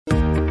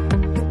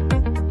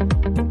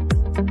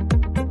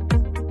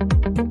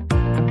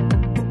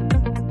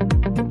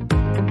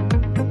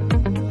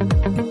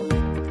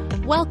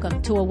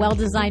welcome to A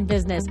Well-Designed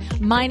Business.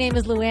 My name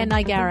is LuAnn and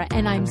Monica,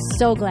 and I'm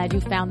so glad you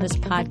found this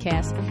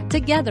podcast.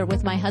 Together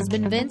with my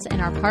husband Vince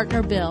and our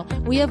partner Bill,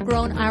 we have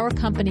grown our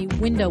company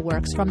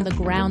WindowWorks from the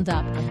ground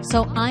up.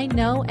 So I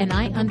know and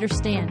I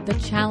understand the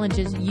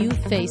challenges you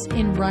face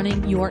in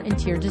running your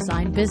interior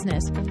design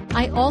business.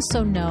 I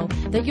also know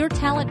that your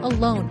talent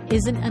alone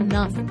isn't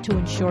enough to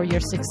ensure your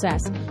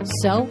success.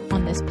 So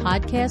on this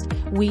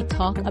podcast, we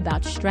talk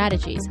about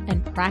strategies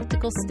and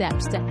practical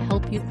steps to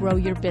help you grow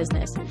your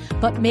business.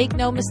 But make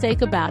no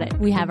mistake about it,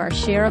 we have our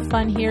share of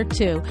fun here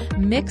too,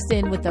 mixed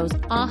in with those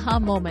aha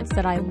moments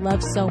that I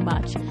love so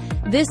much.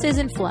 This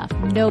isn't fluff.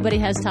 Nobody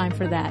has time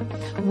for that.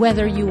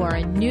 Whether you are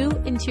a new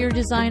interior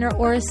designer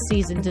or a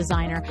seasoned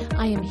designer,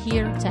 I am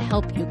here to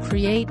help you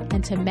create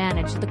and to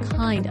manage the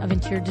kind of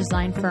interior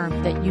design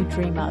firm that you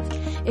dream of.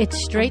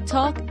 It's straight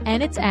talk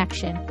and it's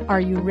action.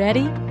 Are you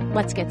ready?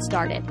 Let's get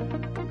started.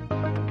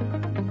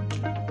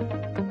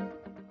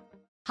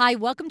 Hi,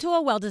 welcome to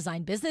A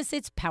Well-Designed Business.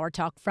 It's Power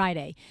Talk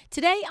Friday.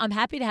 Today, I'm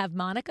happy to have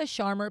Monica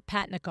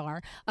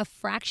Sharma-Patnekar, a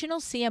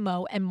fractional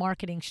CMO and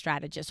marketing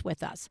strategist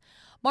with us.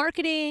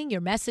 Marketing,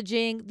 your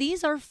messaging,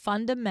 these are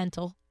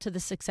fundamental to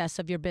the success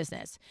of your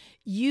business.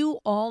 You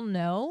all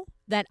know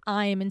that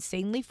I am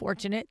insanely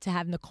fortunate to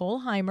have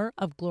Nicole Heimer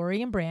of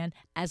Glory and Brand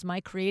as my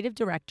creative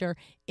director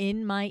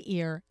in my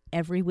ear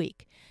every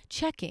week,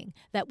 checking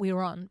that we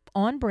are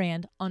on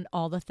brand on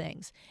all the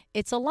things.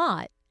 It's a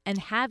lot. And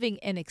having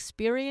an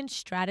experienced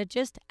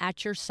strategist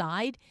at your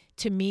side,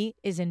 to me,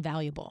 is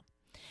invaluable.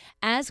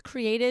 As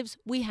creatives,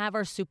 we have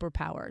our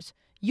superpowers.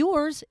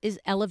 Yours is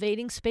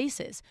elevating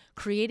spaces,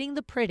 creating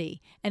the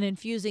pretty, and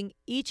infusing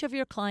each of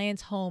your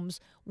clients' homes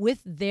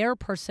with their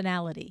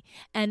personality,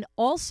 and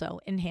also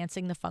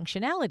enhancing the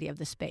functionality of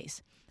the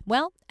space.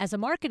 Well, as a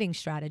marketing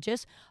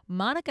strategist,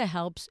 Monica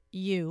helps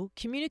you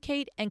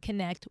communicate and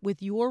connect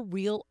with your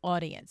real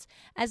audience,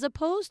 as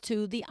opposed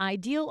to the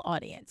ideal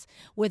audience,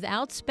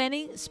 without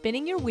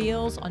spinning your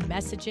wheels on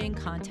messaging,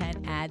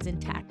 content, ads,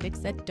 and tactics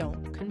that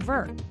don't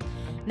convert.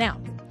 Now,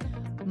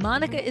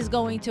 Monica is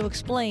going to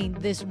explain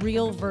this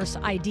real versus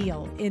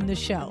ideal in the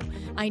show.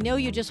 I know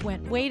you just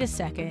went, wait a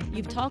second,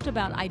 you've talked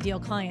about ideal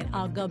client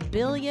a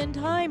gabillion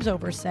times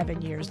over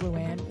 7 years,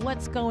 LuAnn.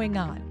 What's going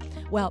on?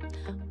 Well,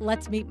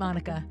 let's meet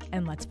Monica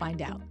and let's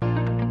find out.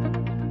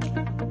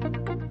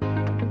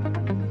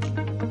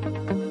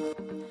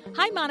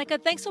 Hi, Monica.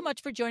 Thanks so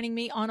much for joining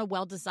me on A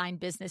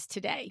Well-Designed Business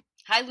today.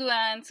 Hi,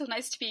 LuAnn. So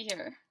nice to be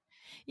here.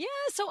 Yeah,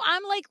 so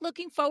I'm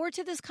looking forward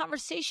to this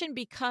conversation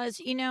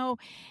because,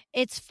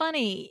 it's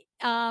funny.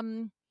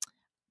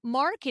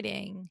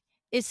 Marketing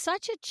is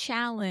such a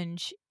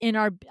challenge in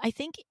our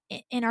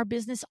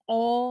business,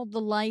 all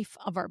the life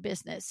of our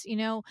business.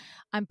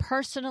 I'm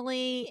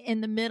personally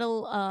in the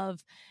middle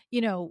of,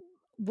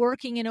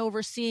 working and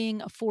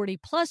overseeing a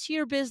 40-plus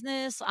year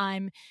business.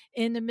 I'm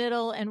in the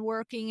middle and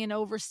working and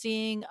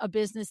overseeing a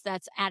business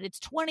that's at its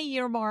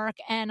 20-year mark,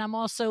 and I'm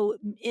also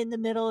in the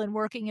middle and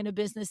working in a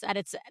business that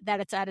it's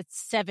at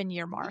its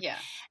 7-year mark. Yeah.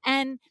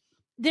 And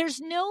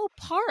there's no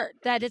part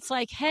that it's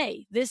like,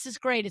 hey, this is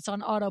great. It's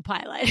on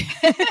autopilot.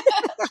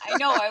 I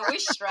know. I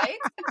wish, right?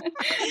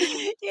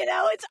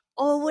 It's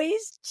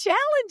always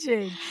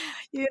challenging,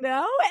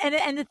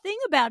 and the thing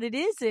about it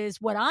is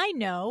what I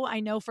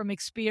know from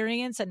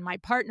experience, and my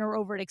partner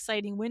over at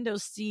Exciting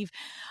Windows, Steve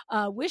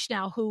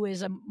Wishnow, who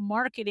is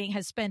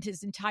has spent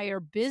his entire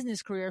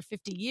business career,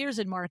 50 years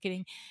in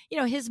marketing.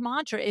 His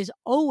mantra is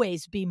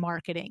always be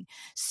marketing.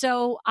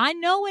 So I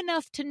know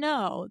enough to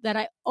know that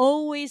I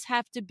always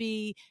have to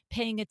be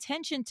paying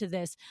attention to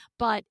this,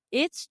 but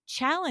it's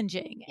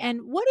challenging. Yeah.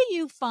 And what do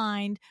you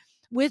find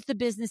with the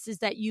businesses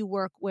that you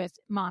work with,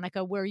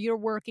 Monica, where you're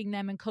working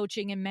them and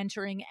coaching and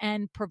mentoring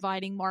and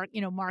providing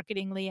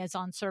marketing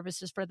liaison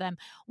services for them?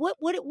 What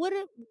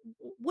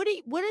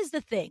is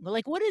the thing?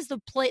 Like, what is the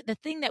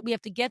thing that we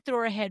have to get through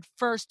our head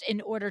first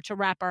in order to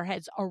wrap our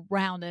heads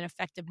around an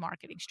effective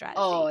marketing strategy?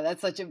 Oh,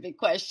 that's such a big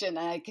question.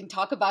 I can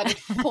talk about it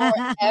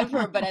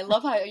forever, but I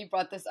love how you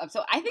brought this up.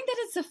 So I think that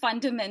it's a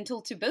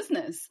fundamental to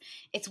business.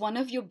 It's one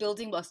of your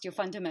building blocks, your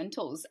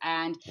fundamentals,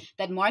 and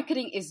that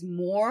marketing is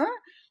more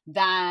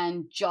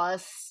than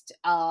just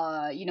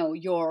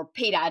your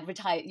paid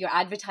your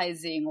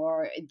advertising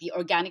or the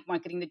organic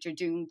marketing that you're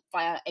doing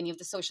via any of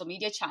the social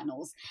media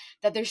channels.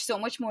 That there's so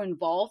much more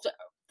involved,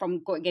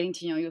 from getting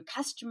to know your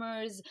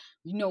customers,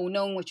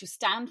 knowing what you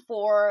stand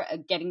for,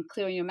 getting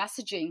clear on your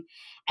messaging,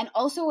 and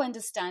also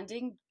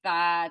understanding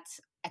that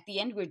at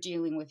the end, we're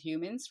dealing with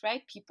humans,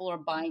 right? People are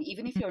buying,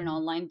 even if you're an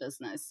online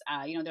business,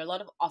 there are a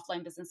lot of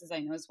offline businesses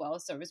I know as well,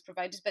 service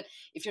providers. But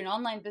if you're an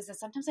online business,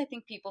 sometimes I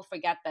think people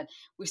forget that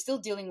we're still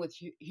dealing with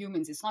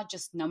humans. It's not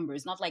just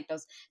numbers, not like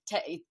those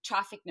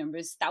traffic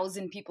numbers,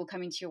 1,000 people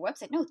coming to your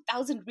website. No,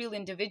 1,000 real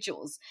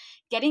individuals.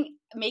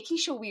 Making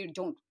sure we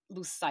don't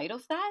lose sight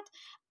of that.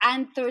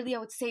 And thirdly, I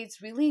would say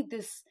it's really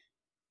this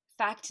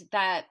fact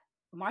that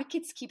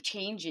markets keep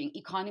changing,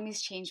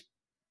 economies change,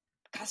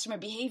 customer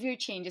behavior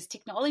changes,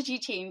 technology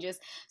changes.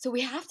 So we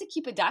have to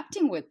keep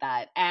adapting with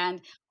that. And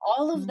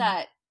all of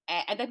that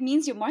And that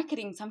means your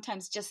marketing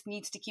sometimes just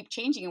needs to keep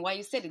changing. And why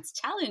you said it's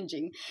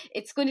challenging,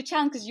 it's going to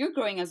challenge because you're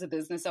growing as a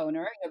business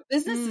owner, your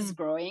business is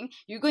growing,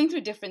 you're going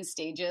through different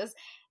stages,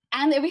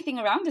 and everything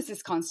around us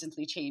is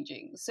constantly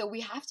changing. So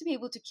we have to be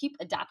able to keep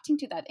adapting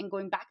to that and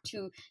going back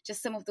to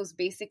just some of those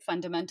basic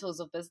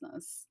fundamentals of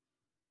business.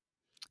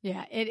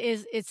 Yeah, it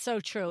is. It's so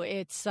true.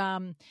 It's,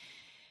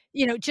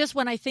 just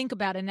when I think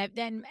about it,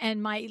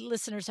 and my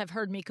listeners have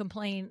heard me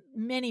complain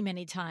many,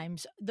 many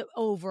times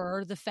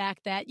over the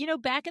fact that,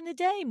 back in the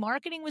day,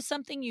 marketing was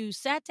something you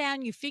sat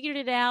down, you figured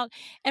it out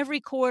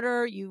every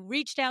quarter, you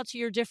reached out to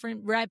your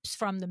different reps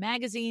from the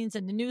magazines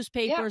and the Yeah.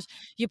 newspapers,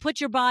 you put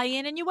your buy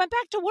in and you went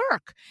back to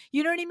work.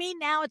 You know what I mean?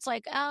 Now it's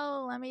like,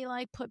 oh, let me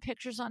put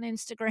pictures on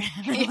Instagram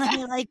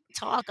and let me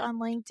talk on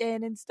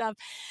LinkedIn and stuff.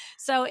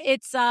 So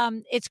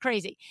it's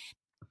crazy.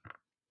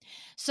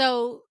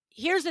 So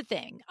here's the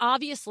thing.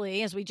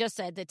 Obviously, as we just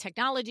said, the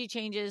technology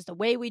changes, the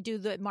way we do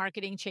the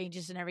marketing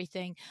changes and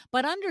everything,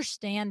 but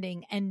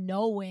understanding and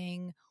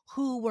knowing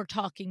who we're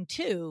talking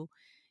to,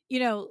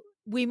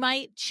 we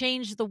might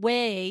change the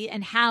way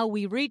and how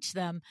we reach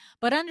them,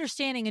 but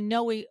understanding and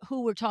knowing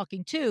who we're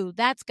talking to,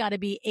 that's got to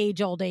be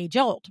age old,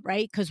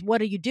 right? Because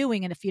what are you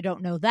doing? And if you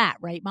don't know that,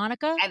 right,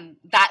 Monica? And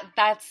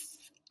that's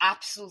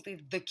absolutely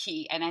the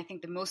key, and I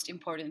think the most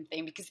important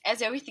thing, because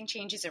as everything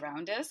changes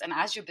around us and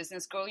as your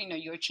business grows,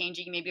 you're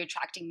changing, maybe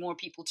attracting more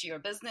people to your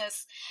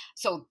business,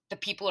 so the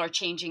people are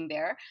changing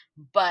there.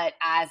 But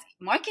as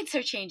markets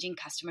are changing,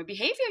 customer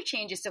behavior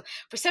changes. So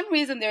for some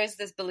reason there is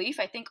this belief,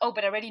 I think, oh,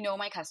 but I already know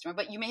my customer.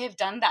 But you may have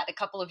done that a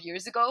couple of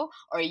years ago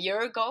or a year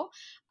ago,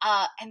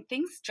 and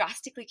things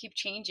drastically keep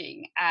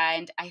changing.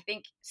 And I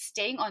think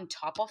staying on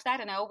top of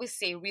that, and I always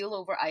say real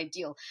over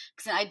ideal,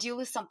 because an ideal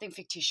is something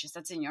fictitious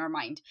that's in your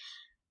mind.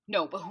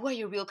 No, but who are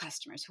your real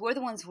customers? Who are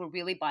the ones who are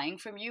really buying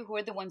from you? Who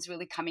are the ones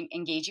really coming,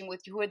 engaging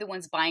with you? Who are the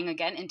ones buying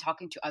again and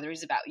talking to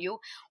others about you?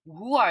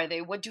 Who are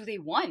they? What do they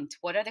want?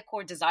 What are their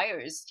core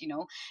desires?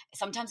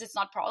 Sometimes it's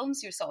not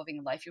problems you're solving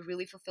in life. You're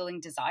really fulfilling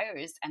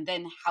desires. And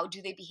then how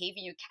do they behave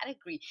in your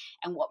category?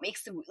 And what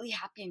makes them really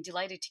happy and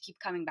delighted to keep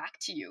coming back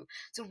to you?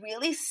 So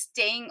really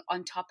staying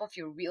on top of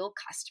your real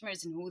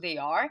customers and who they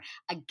are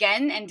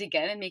again and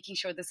again, and making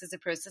sure this is a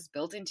process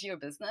built into your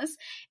business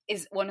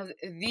is one of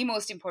the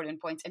most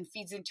important points and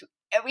feeds into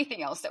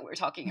everything else that we're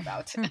talking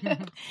about.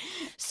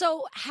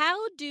 So how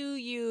do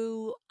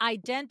you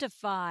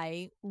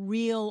identify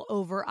real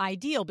over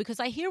ideal? Because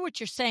I hear what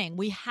you're saying.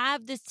 We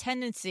have this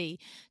tendency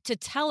to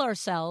tell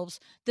ourselves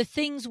the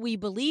things we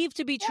believe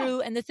to be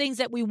true and the things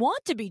that we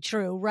want to be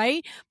true,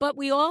 right? But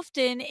we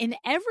often, in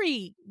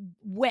every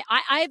way,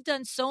 I've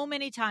done so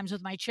many times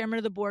with my chairman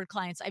of the board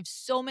clients, I've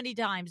so many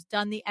times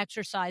done the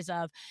exercise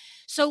of,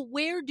 so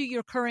where do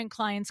your current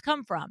clients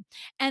come from?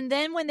 And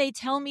then when they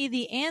tell me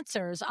the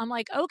answers, I'm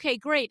like, okay,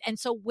 great. And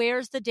so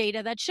where's the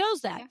data that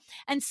shows that? Yeah.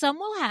 And some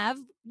will have,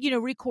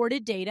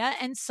 recorded data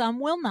and some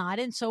will not.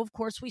 And so, of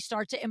course, we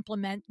start to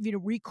implement,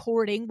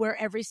 recording where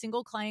every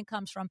single client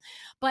comes from.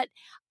 But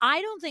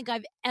I don't think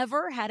I've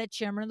ever had a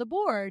chairman of the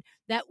board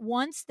that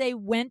once they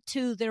went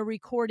to their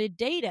recorded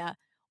data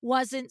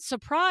wasn't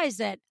surprised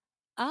that,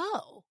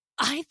 oh,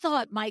 I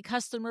thought my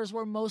customers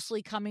were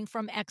mostly coming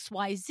from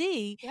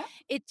XYZ. Yeah.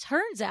 It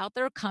turns out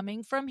they're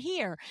coming from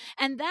here.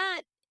 And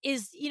that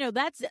is,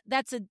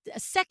 that's a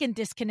second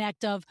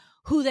disconnect of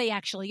who they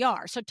actually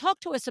are. So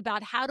talk to us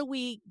about how do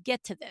we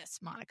get to this,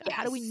 Monica? Yes.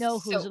 How do we know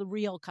who's the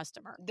real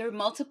customer? There are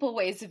multiple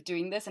ways of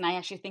doing this, and I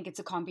actually think it's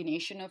a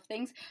combination of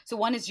things. So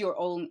one is your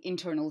own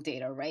internal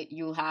data, right?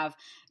 You'll have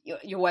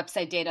your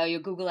website data,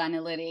 your Google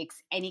Analytics,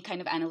 any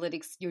kind of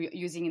analytics you're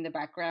using in the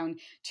background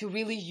to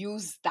really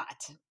use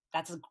that.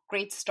 That's a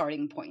great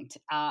starting point,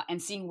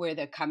 and seeing where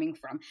they're coming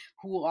from.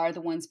 Who are the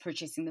ones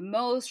purchasing the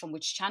most, from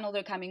which channel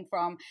they're coming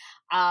from.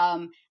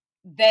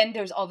 Then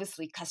there's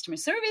obviously customer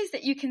surveys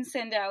that you can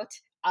send out,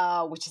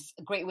 which is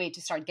a great way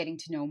to start getting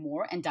to know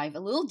more and dive a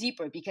little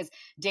deeper, because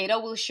data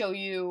will show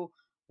you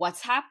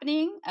what's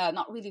happening,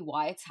 not really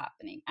why it's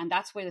happening. And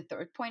that's where the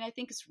third point I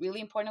think is really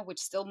important, which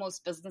still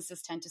most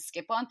businesses tend to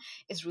skip on,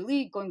 is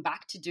really going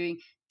back to doing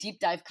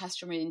deep dive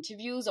customer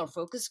interviews or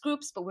focus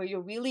groups, but where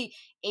you're really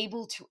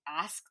able to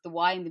ask the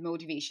why and the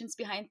motivations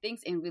behind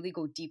things and really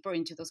go deeper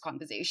into those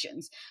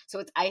conversations. So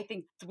it's, I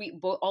think,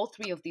 all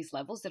three of these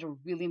levels that are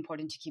really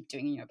important to keep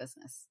doing in your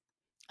business.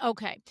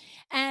 Okay.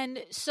 And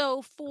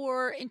so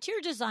for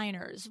interior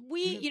designers,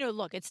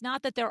 look, it's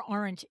not that there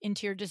aren't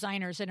interior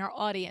designers in our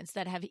audience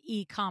that have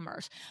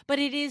e-commerce, but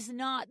it is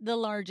not the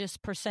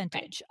largest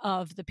percentage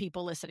of the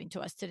people listening to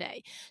us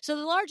today. So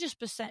the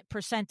largest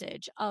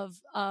percentage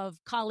of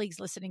colleagues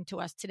listening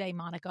to us today,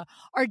 Monica,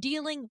 are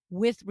dealing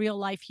with real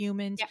life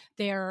humans. Yeah.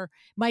 They're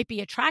might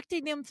be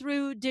attracting them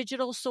through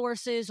digital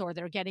sources, or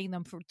they're getting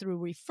them through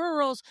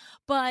referrals,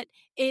 but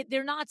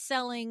they're not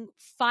selling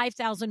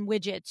 5,000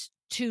 widgets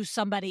to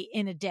somebody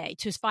in a day,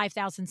 to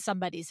 5,000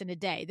 somebodies in a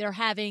day. They're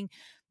having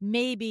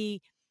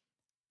maybe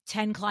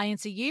 10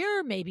 clients a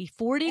year, maybe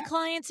 40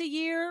 clients a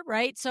year,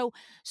 right? So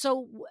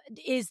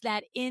is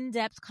that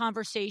in-depth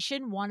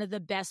conversation one of the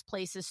best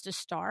places to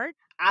start?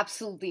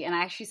 Absolutely. And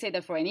I actually say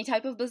that for any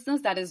type of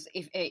business, that is,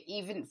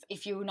 even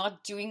if you're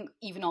not doing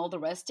even all the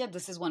rest yet,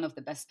 this is one of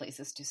the best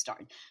places to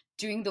start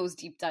doing those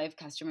deep dive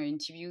customer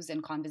interviews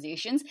and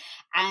conversations.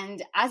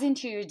 And as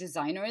interior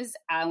designers,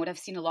 what I've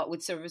seen a lot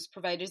with service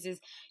providers is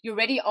you're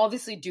already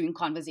obviously doing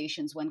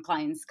conversations when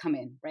clients come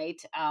in,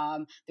 right?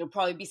 There'll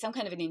probably be some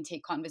kind of an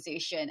intake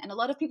conversation. And a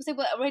lot of people say,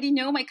 well, I already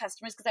know my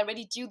customers because I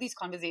already do these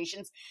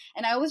conversations.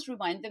 And I always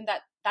remind them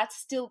that that's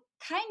still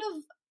kind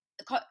of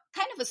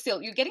a sale.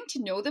 You're getting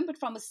to know them, but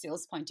from a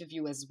sales point of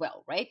view as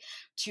well, right?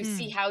 To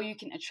see how you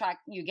can attract,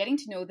 you're getting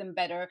to know them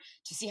better,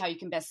 to see how you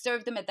can best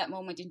serve them at that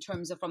moment in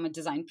terms of from a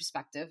design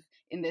perspective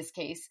in this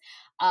case,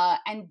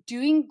 and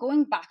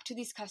going back to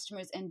these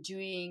customers and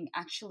doing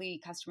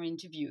actually customer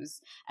interviews.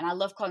 And I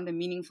love calling them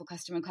meaningful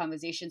customer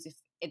conversations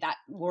if that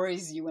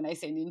worries you when I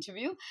say an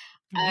interview.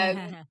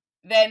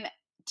 Then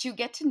to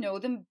get to know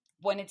them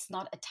when it's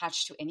not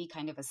attached to any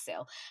kind of a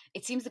sale.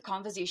 It seems the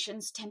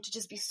conversations tend to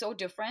just be so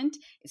different.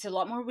 It's a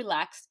lot more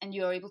relaxed, and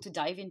you're able to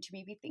dive into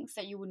maybe things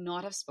that you would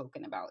not have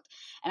spoken about.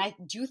 And I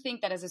do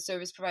think that as a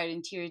service provider,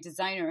 interior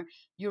designer,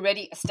 you're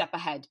already a step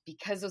ahead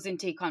because those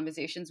intake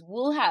conversations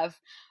will have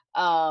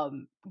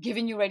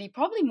given you already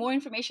probably more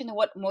information than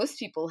what most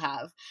people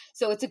have.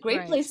 So it's a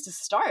great place to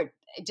start.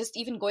 Just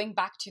even going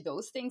back to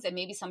those things, and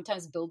maybe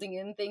sometimes building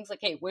in things like,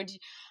 hey,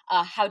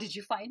 how did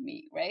you find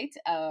me? Right?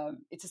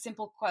 It's a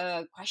simple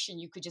question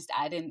you could just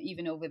add in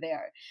even over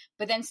there,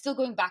 but then still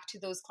going back to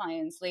those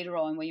clients later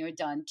on when you're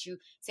done to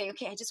say,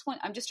 okay,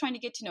 I'm just trying to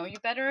get to know you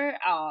better,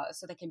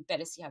 so that I can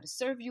better see how to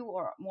serve you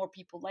or more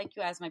people like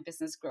you as my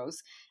business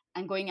grows,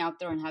 and going out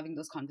there and having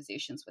those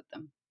conversations with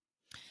them.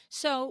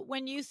 So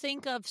when you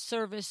think of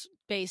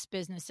service-based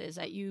businesses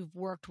that you've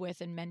worked with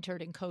and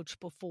mentored and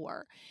coached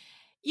before,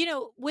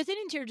 with an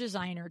interior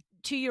designer,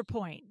 to your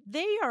point,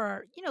 they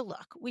are,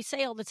 look, we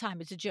say all the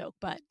time, it's a joke,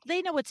 but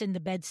they know what's in the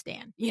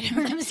bedstand. You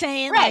know what I'm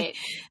saying? Right. Like,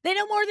 they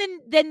know more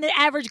than the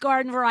average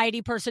garden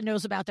variety person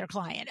knows about their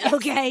client.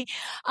 Okay.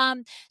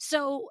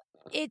 So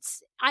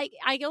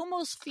I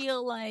almost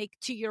feel like,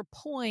 to your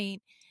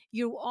point,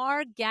 you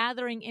are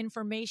gathering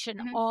information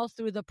all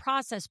through the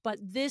process, but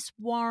this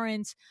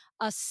warrants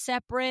a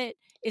separate,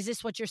 is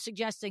this what you're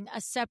suggesting?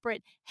 A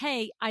separate,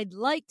 hey, I'd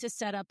like to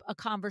set up a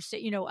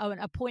conversation, an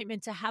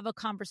appointment to have a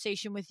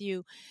conversation with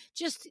you.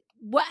 Just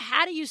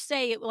how do you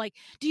say it? Like,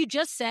 do you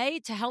just say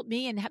to help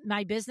me and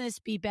my business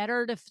be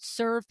better, to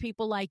serve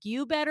people like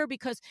you better?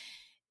 Because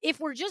if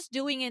we're just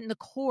doing it in the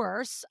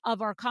course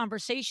of our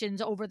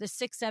conversations over the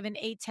 6, 7,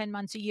 8, 10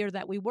 months a year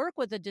that we work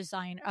with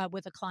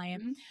with a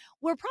client,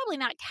 we're probably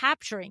not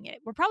capturing it.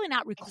 We're probably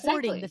not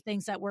recording the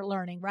things that we're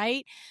learning,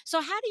 right? So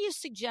how do you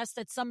suggest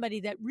that somebody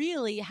that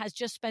really has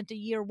just spent a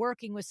year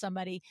working with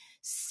somebody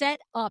set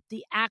up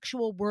the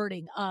actual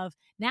wording of,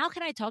 now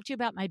can I talk to you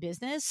about my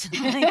business?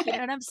 Like, you know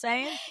what I'm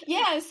saying?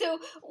 Yeah. So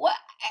what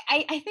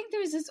I think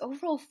there's this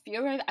overall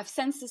fear. I've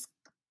sensed this.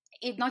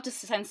 Not just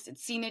sensed it,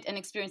 seen it and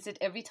experienced it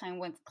every time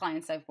with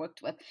clients I've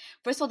worked with.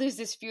 First of all, there's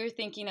this fear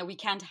thinking that we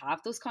can't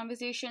have those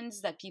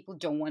conversations, that people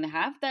don't want to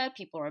have that,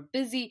 people are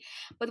busy.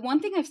 But one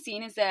thing I've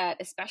seen is that,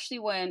 especially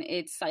when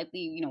it's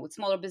slightly, with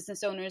smaller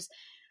business owners,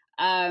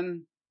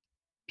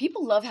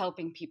 people love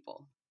helping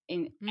people.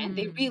 And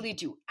they really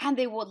do. And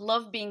they would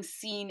love being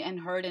seen and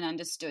heard and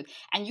understood.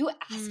 And you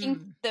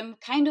asking them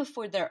kind of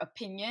for their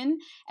opinion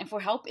and for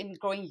help in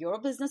growing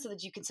your business so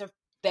that you can serve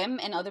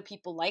them and other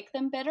people like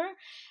them better.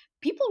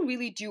 People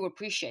really do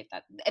appreciate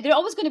that. There are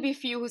always going to be a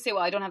few who say,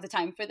 well, I don't have the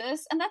time for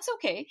this. And that's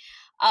okay.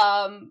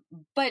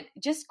 But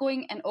just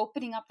going and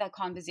opening up that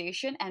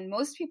conversation. And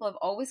most people have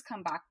always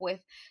come back with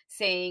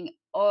saying,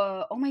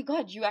 oh my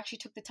God, you actually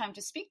took the time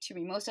to speak to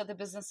me. Most other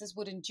businesses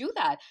wouldn't do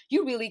that.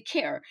 You really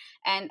care.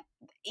 And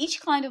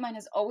each client of mine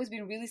has always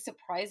been really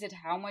surprised at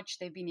how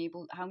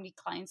many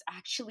clients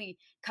actually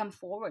come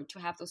forward to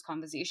have those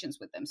conversations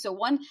with them. So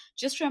one,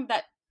 just from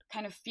that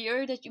kind of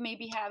fear that you may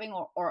be having,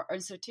 or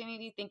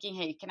uncertainty, thinking,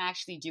 hey, can I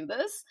actually do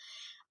this?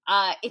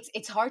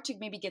 It's hard to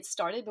maybe get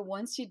started, but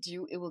once you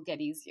do, it will get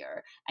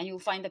easier, and you'll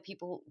find that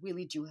people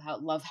really do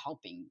love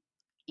helping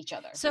each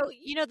other. So,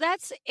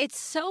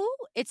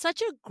 it's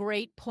such a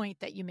great point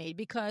that you made,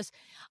 because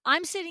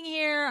I'm sitting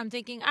here, I'm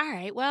thinking, all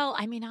right, well,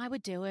 I mean, I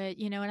would do it,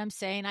 you know what I'm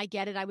saying? I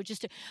get it. I would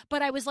just do,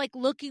 but I was like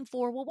looking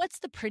for, well, what's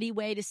the pretty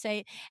way to say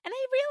it? And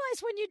I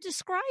realized when you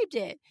described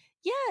it,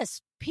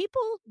 yes,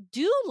 people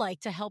do like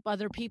to help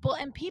other people,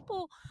 and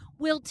people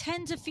will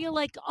tend to feel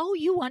like, oh,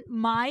 you want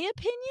my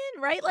opinion,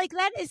 right? Like,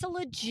 that is a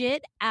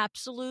legit,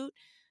 absolute,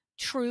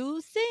 true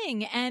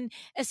thing. And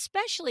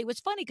especially, what's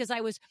funny, because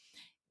I was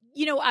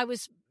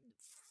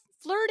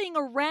flirting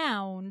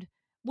around,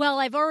 well,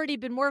 I've already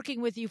been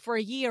working with you for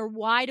a year.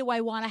 Why do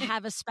I want to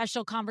have a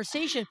special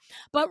conversation?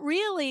 But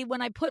really,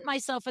 when I put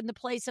myself in the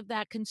place of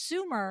that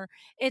consumer,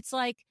 it's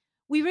like,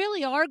 we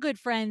really are good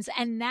friends.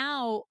 And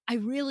now I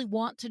really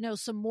want to know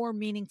some more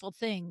meaningful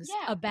things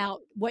Yeah.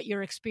 about what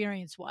your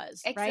experience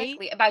was, right?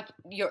 Exactly, about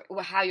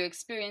how your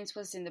experience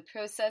was in the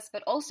process,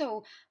 but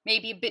also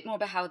maybe a bit more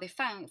about how they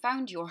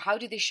found you, or how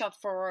do they shop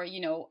for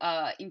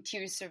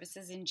interior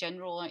services in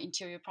general, or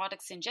interior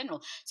products in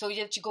general. So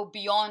you have to go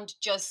beyond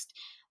just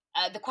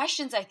the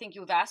questions. I think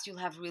you've asked. You'll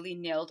have really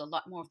nailed a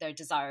lot more of their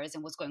desires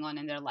and what's going on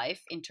in their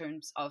life in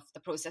terms of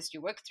the process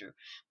you work through.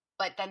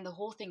 But then the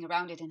whole thing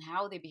around it and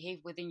how they behave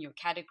within your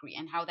category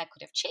and how that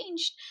could have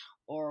changed,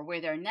 or where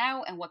they're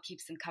now and what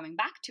keeps them coming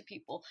back to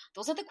people,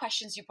 those are the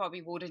questions you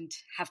probably wouldn't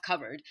have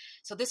covered.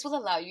 So this will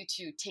allow you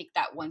to take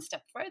that one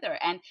step further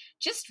and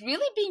just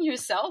really being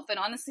yourself and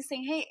honestly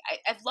saying, hey,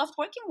 I've loved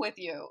working with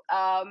you.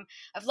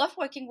 I've loved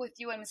working with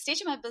you. I'm a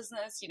stage of my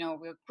business.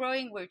 We're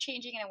growing, we're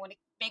changing, and I want to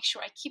make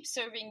sure I keep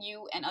serving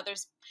you and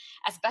others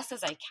as best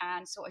as I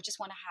can. So I just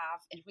want to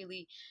have a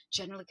really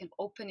generally kind of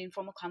open,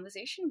 informal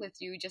conversation with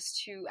you,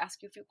 just to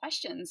ask you a few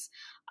questions.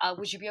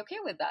 Would you be okay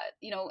with that?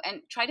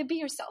 And try to be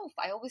yourself.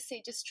 I always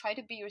say, just try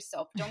to be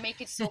yourself. Don't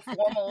make it so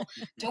formal.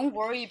 Don't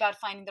worry about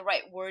finding the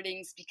right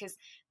wordings, because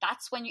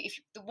that's when if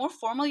the more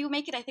formal you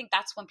make it, I think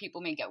that's when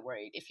people may get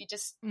worried. If you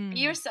just be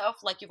yourself,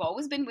 like you've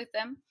always been with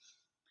them,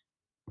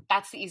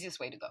 that's the easiest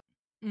way to go.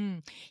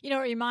 It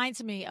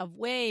reminds me of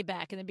way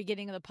back in the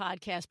beginning of the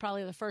podcast,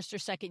 probably the first or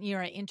second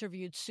year, I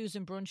interviewed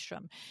Susan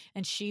Brunstrom,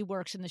 and she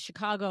works in the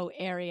Chicago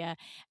area,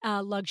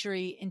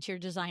 luxury interior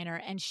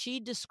designer. And she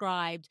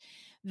described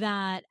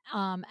that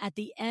at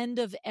the end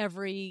of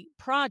every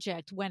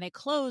project, when it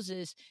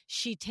closes,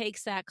 she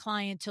takes that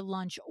client to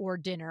lunch or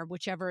dinner,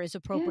 whichever is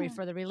appropriate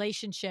for the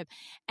relationship.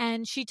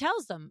 And she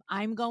tells them,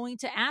 I'm going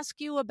to ask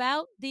you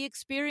about the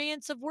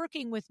experience of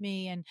working with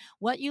me and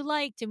what you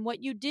liked and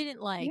what you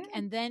didn't like.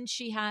 And then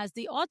she has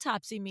the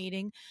autopsy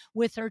meeting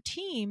with her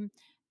team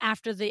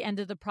after the end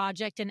of the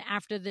project and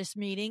after this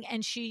meeting.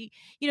 And she,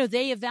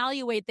 they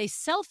evaluate, they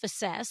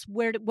self-assess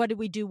what did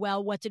we do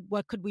well?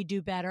 What could we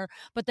do better?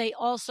 But they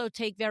also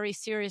take very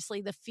seriously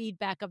the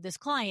feedback of this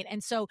client.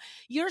 And so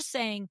you're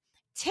saying,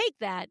 take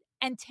that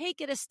and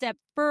take it a step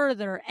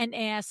further and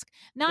ask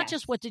not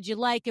just what did you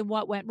like and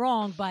what went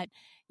wrong, but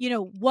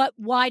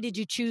why did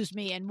you choose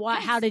me, and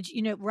how did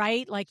you,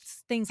 right? Like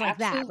things like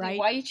that, right?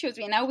 Why you chose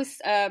me.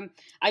 And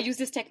I use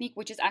this technique,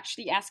 which is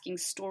actually asking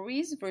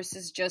stories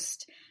versus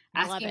just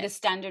asking the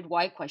standard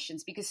why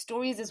questions, because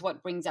stories is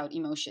what brings out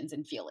emotions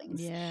and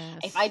feelings. Yes.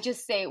 If I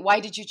just say, why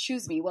did you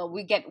choose me? Well,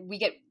 we get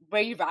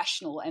very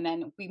rational, and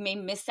then we may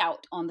miss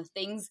out on the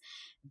things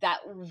that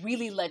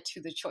really led to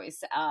the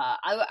choice.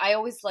 I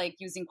always like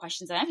using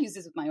questions, and I've used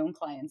this with my own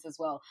clients as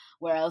well,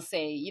 where I'll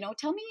say,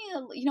 tell me,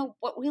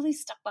 what really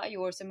stuck by you,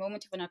 or some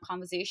moment in our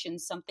conversation,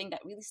 something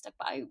that really stuck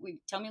by.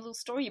 Tell me a little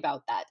story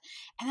about that.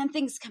 And then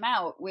things come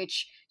out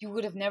which you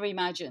would have never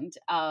imagined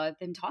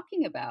them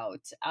talking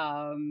about.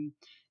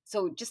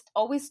 So just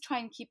always try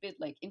and keep it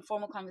like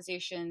informal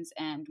conversations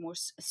and more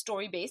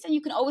story based. And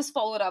you can always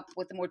follow it up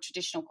with the more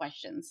traditional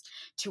questions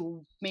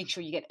to make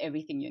sure you get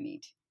everything you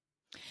need.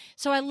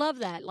 So I love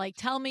that. Like,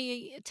 tell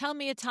me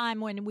a time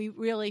when we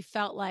really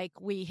felt like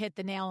we hit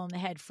the nail on the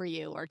head for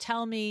you, or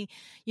tell me,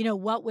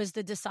 what was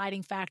the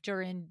deciding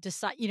factor in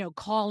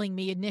calling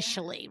me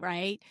initially,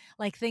 right?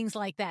 Like things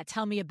like that.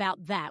 Tell me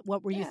about that.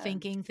 What were you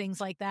thinking? Things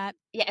like that.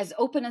 Yeah, as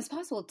open as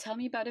possible. Tell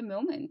me about a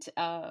moment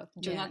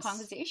during our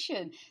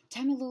conversation.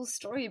 Tell me a little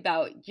story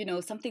about,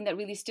 something that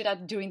really stood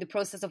out during the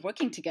process of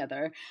working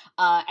together.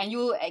 And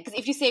because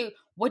if you say,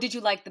 what did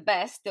you like the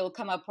best? They'll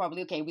come up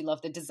probably, okay, we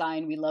love the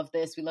design, we love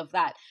this, we love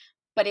that.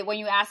 But when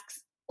you ask,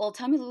 well,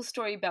 tell me a little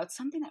story about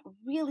something that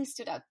really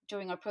stood out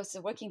during our process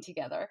of working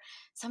together,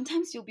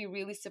 sometimes you'll be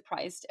really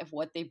surprised at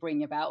what they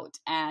bring about.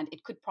 And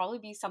it could probably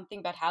be something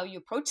about how you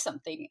approach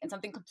something and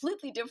something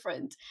completely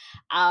different.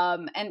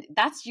 And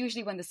that's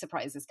usually when the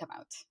surprises come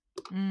out.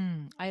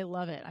 I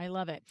love it. I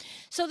love it.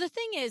 So the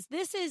thing is,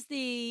 this is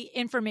the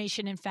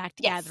information and fact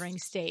gathering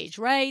stage,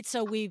 right?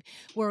 So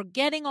we're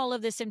getting all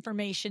of this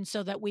information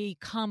so that we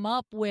come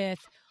up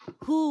with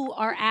who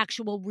our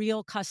actual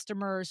real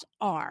customers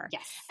are.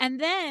 Yes. And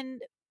then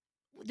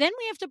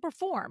we have to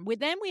perform. We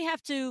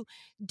have to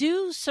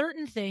do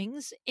certain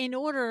things in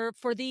order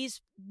for these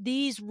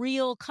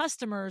real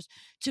customers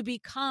to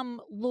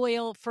become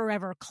loyal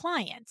forever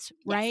clients,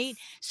 right? Yes.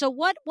 So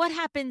what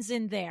happens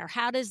in there?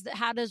 How does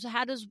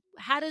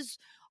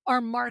our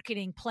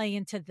marketing play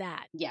into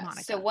that,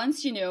 Monica? So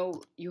once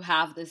you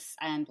have this,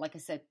 and like I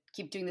said,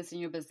 keep doing this in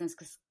your business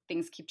because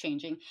things keep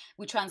changing.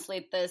 We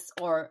translate this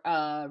or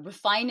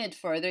refine it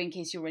further in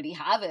case you already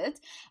have it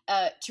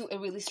to a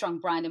really strong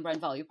brand and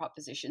brand value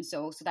proposition.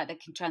 So that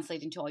it can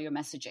translate into all your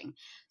messaging.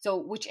 So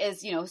which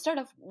is, start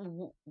off,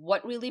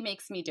 what really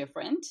makes me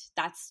different?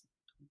 That's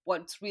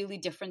what's really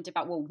different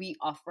about what we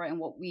offer and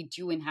what we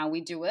do and how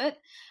we do it.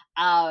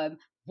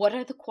 What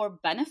are the core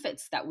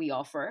benefits that we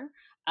offer?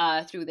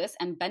 through this,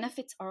 and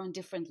benefits are on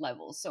different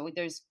levels. So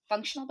there's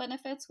functional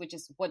benefits, which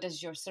is what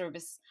does your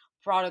service,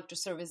 product or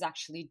service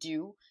actually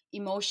do?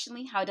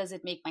 Emotionally, how does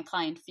it make my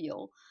client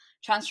feel?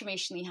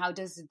 Transformationally, how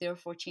does it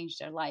therefore change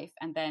their life?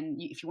 And then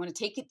if you want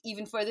to take it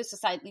even further,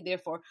 societally,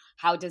 therefore,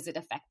 how does it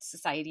affect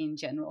society in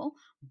general?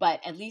 But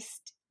at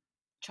least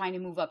trying to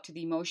move up to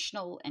the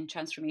emotional and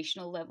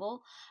transformational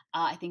level,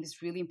 I think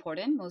is really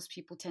important. Most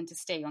people tend to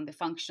stay on the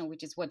functional,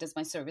 which is what does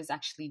my service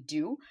actually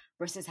do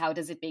versus how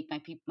does it make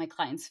my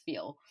clients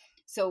feel.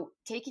 So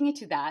taking it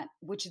to that,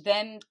 which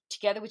then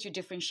together with your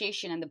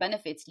differentiation and the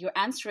benefits, you're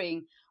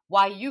answering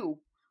why you,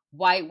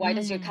 why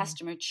does your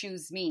customer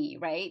choose me,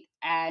 right?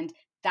 And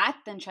that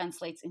then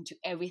translates into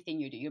everything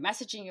you do, your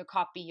messaging, your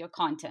copy, your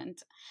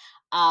content.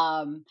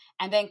 And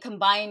then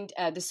combined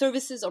the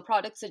services or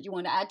products that you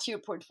want to add to your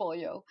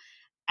portfolio,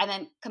 and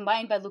then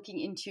combined by looking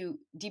into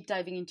deep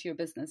diving into your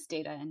business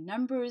data and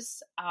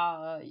numbers.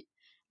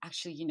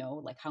 Actually,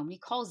 like how many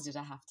calls did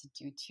I have to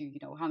do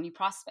to, how many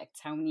prospects,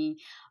 how many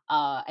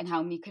and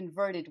how many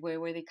converted, where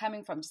were they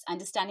coming from? Just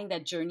understanding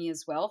that journey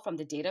as well from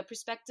the data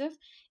perspective,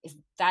 is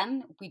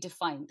then we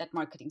define that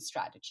marketing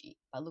strategy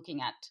by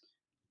looking at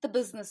the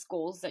business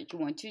goals that you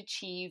want to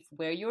achieve,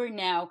 where you're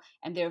now,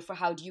 and therefore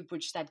how do you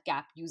bridge that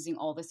gap using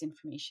all this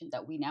information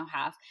that we now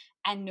have,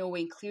 and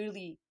knowing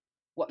clearly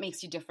what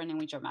makes you different and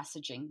with your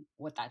messaging,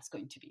 what that's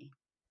going to be.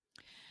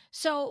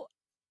 So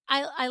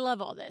I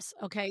love all this.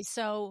 Okay.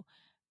 So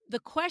the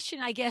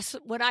question, I guess,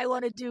 what I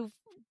want to do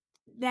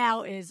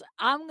now is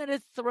I'm going to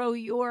throw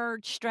your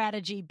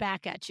strategy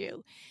back at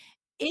you.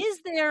 Is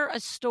there a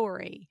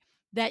story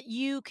that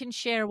you can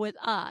share with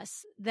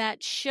us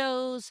that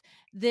shows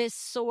this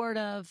sort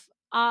of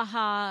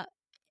aha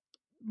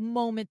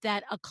moment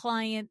that a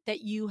client that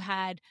you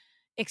had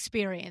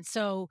experienced?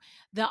 So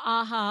the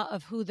aha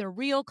of who the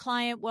real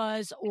client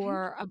was,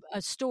 or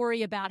a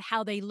story about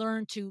how they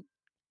learned to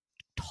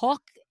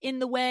talk in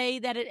the way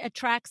that it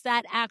attracts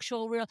that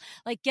actual real,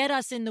 like, get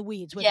us in the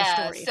weeds with a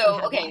story if you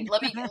have Okay,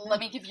 one. let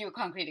me give you a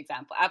concrete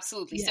example.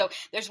 Absolutely. Yeah. So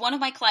there's one of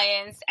my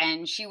clients,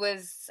 and she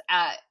is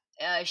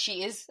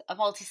a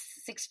multi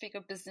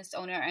six-figure business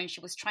owner, and she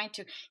was trying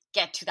to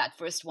get to that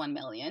first 1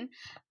 million.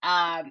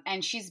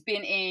 And she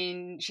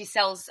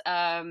sells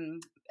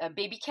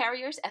baby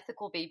carriers,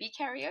 ethical baby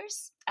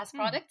carriers as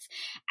products.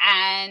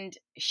 And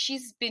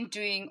she's been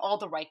doing all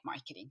the right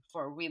marketing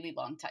for a really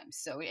long time.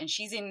 So, and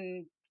she's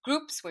in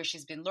groups where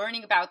she's been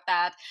learning about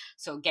that.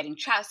 So getting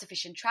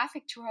sufficient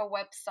traffic to her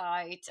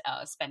website,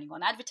 spending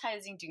on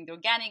advertising, doing the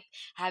organic,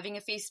 having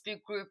a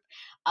Facebook group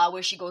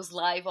where she goes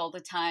live all the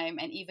time,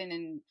 and even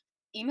an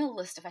email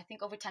list of, I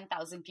think, over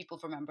 10,000 people,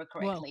 if I remember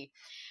correctly.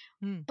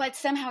 But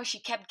somehow she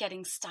kept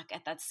getting stuck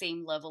at that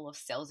same level of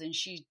sales, and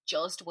she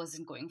just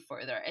wasn't going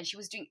further. And she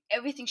was doing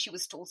everything she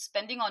was told,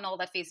 spending on all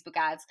that Facebook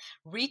ads,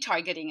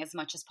 retargeting as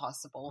much as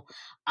possible,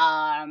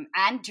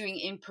 and doing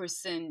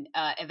in-person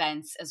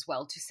events as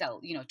well to sell,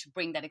 to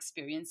bring that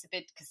experience a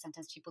bit, because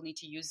sometimes people need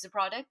to use the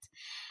product.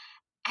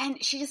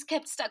 And she just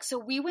kept stuck. So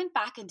we went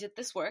back and did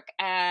this work,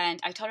 and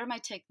I taught her my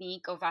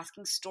technique of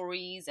asking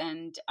stories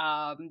and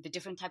the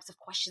different types of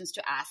questions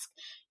to ask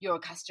your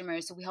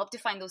customers. So we helped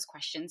define those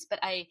questions, but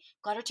I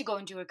got her to go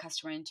and do her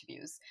customer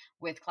interviews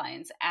with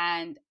clients.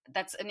 And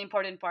that's an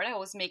important part. I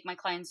always make my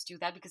clients do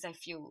that because I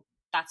feel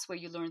that's where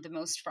you learn the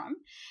most from.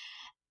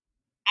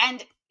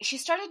 And she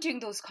started doing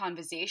those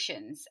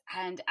conversations.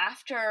 And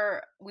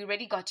after we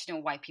really got to know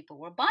why people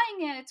were buying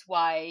it,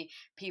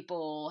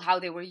 how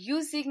they were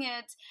using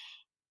it.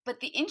 But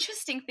the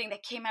interesting thing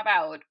that came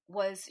about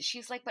was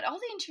she's like, but all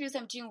the interviews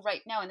I'm doing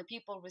right now and the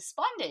people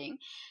responding,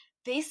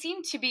 they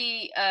seem to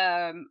be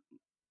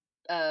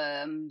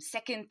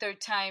second, third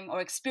time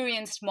or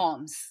experienced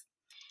moms.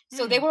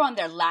 So they were on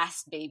their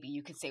last baby,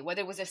 you could say,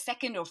 whether it was a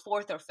second or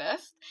fourth or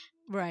fifth.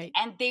 Right.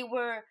 And they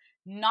were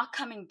not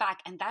coming back.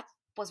 And that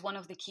was one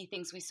of the key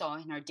things we saw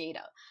in her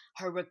data.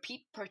 Her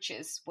repeat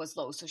purchase was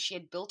low. So she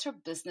had built her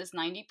business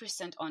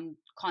 90% on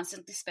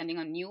constantly spending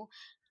on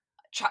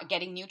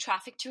getting new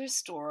traffic to her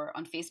store,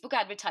 on Facebook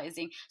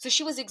advertising. So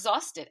she was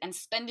exhausted and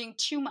spending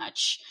too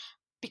much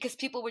because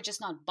people were just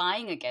not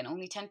buying again.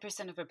 Only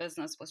 10% of her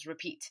business was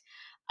repeat.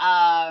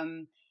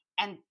 And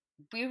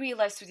we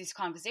realized through these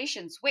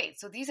conversations,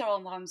 wait, so these are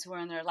all moms who are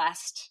on their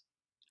last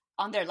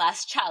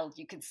child,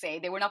 you could say.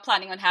 They were not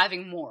planning on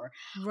having more.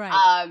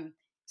 Right.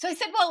 So I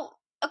said, well,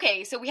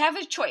 okay, so we have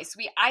a choice.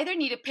 We either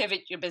need to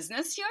pivot your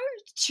business here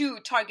to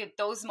target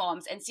those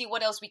moms and see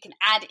what else we can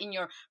add in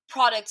your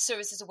product,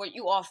 services, or what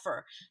you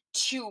offer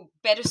to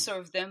better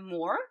serve them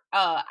more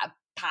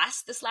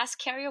past this last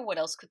carrier. What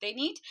else could they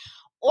need?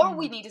 Or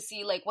we need to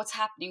see like what's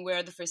happening, where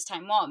are the first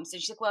time moms?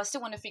 And she's like, well, I still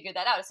want to figure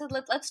that out. I said,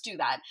 let's do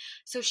that.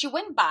 So she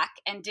went back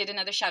and did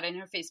another shout out in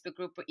her Facebook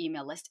group or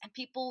email list, and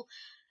people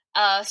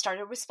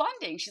started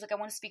responding. She's like, I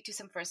want to speak to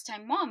some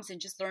first-time moms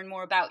and just learn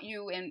more about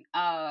you and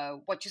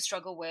what you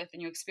struggle with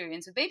and your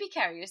experience with baby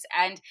carriers.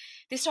 And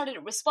they started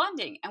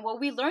responding. And what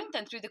we learned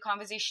then through the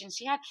conversations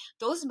she had,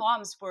 those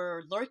moms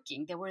were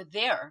lurking. They were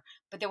there,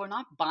 but they were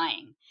not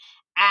buying.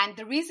 And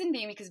the reason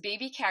being because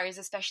baby carriers,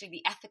 especially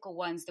the ethical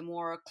ones, the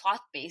more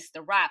cloth-based,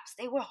 the wraps,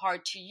 they were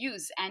hard to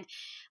use. And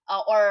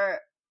or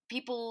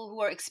people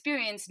who are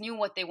experienced knew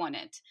what they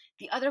wanted.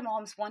 The other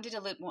moms wanted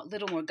a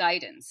little more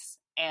guidance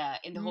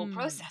in the whole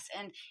process.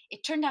 And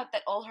it turned out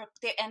that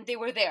they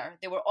were there.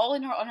 They were all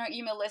on her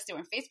email list. They were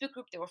in Facebook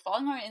group. They were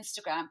following her on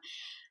Instagram,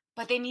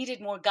 but they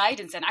needed more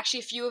guidance. And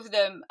actually, a few of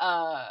them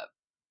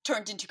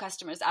turned into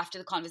customers after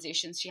the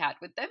conversations she had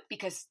with them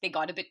because they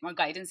got a bit more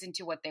guidance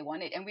into what they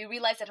wanted. And we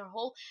realized that her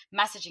whole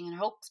messaging and her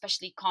whole,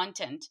 especially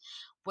content,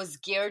 was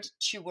geared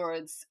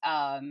towards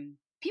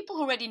people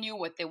who already knew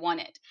what they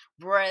wanted.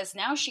 Whereas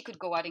now she could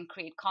go out and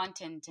create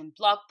content and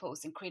blog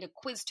posts and create a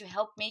quiz to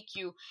help make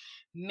you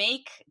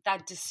make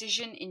that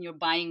decision in your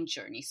buying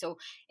journey. So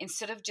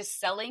instead of just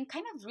selling,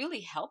 kind of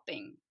really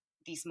helping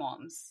these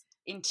moms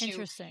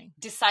into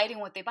deciding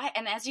what they buy.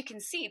 And as you can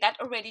see, that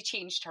already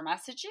changed her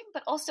messaging,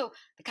 but also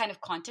the kind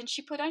of content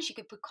she put on. She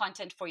could put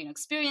content for,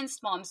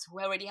 experienced moms who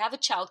already have a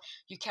child.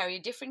 You carry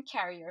a different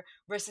carrier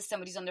versus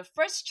somebody who's on their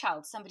first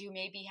child, somebody who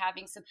may be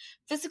having some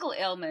physical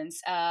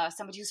ailments,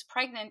 somebody who's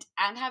pregnant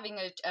and having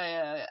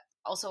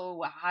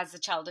also has a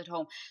child at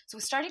home. So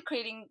we started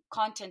creating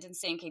content and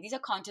saying, okay, these are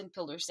content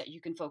pillars that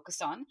you can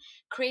focus on.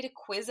 Create a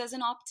quiz as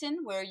an opt-in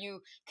where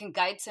you can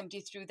guide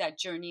somebody through that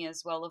journey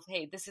as well of,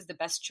 hey, this is the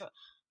best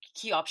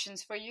key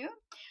options for you.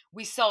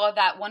 We saw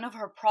that one of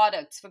her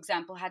products, for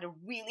example, had a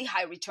really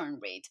high return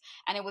rate,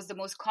 and it was the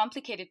most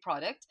complicated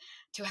product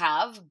to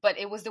have, but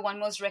it was the one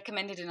most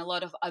recommended in a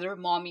lot of other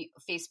mommy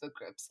Facebook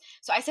groups.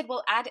 So I said,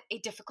 well, add a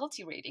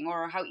difficulty rating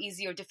or how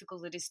easy or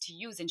difficult it is to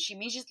use. And she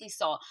immediately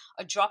saw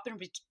a drop in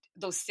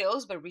those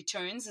sales, but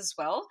returns as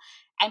well.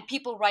 And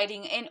people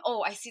writing in,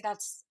 oh, I see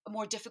that's a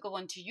more difficult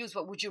one to use.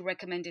 What would you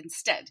recommend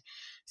instead?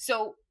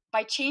 So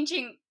by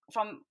changing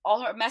from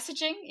all her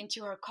messaging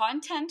into her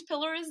content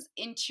pillars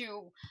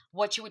into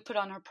what you would put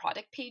on her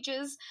product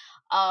pages,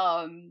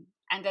 and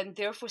then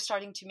therefore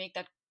starting to make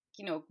that,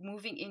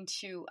 moving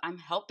into I'm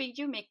helping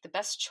you make the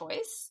best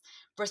choice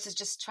versus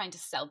just trying to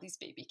sell these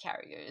baby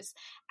carriers.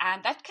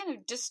 And that kind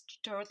of just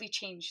totally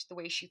changed the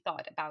way she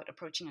thought about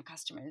approaching her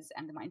customers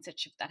and the mindset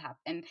shift that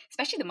happened, and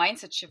especially the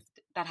mindset shift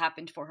that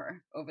happened for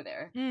her over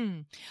there.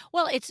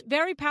 Well, it's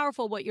very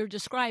powerful what you're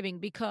describing,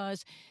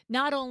 because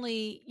not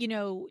only,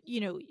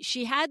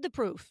 she had the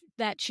proof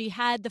that she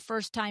had the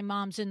first time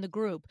moms in the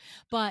group,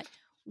 but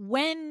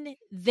when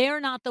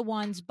they're not the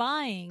ones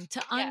buying,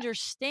 to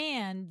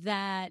understand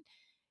that,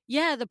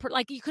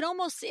 like you could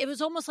it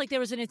was almost like there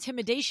was an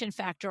intimidation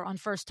factor on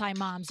first time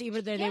moms, either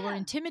they were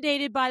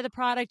intimidated by the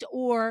product,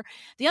 or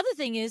the other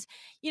thing is,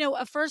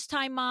 a first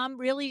time mom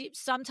really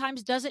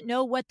sometimes doesn't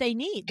know what they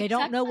need. They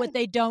don't know what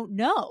they don't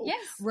know.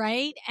 Yes.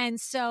 Right. And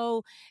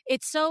so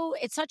it's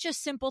such a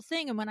simple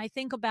thing. And when I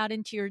think about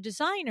interior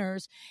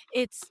designers,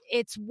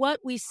 it's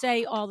what we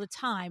say all the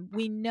time.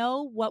 We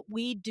know what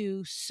we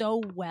do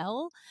so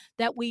well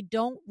that we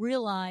don't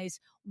realize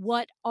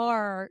what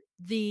are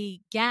the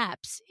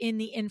gaps in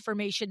the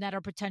information that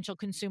our potential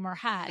consumer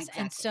has.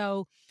 Exactly. And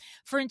so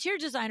for interior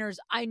designers,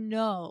 I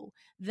know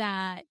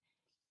that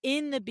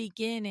in the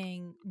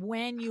beginning,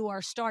 when you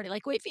are starting,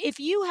 like if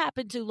you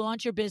happen to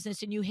launch your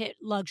business and you hit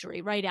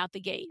luxury right out the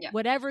gate,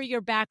 whatever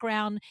your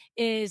background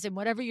is and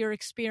whatever your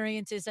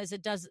experience is as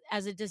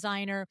a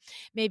designer,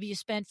 maybe you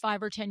spent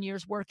 5 or 10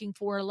 years working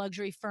for a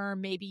luxury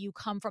firm, maybe you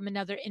come from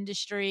another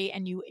industry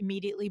and you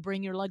immediately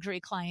bring your luxury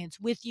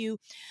clients with you,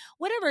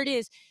 whatever it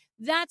is,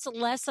 that's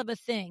less of a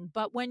thing.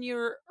 But when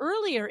you're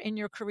earlier in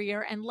your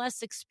career and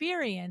less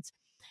experience,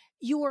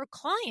 your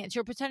clients,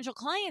 your potential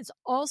clients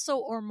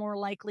also are more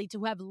likely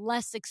to have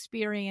less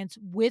experience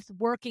with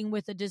working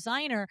with a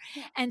designer.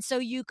 And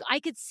so I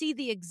could see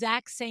the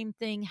exact same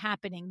thing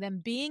happening. Them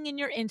being in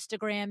your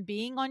Instagram,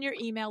 being on your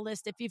email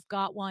list if you've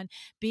got one,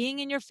 being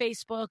in your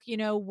Facebook,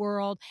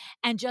 world,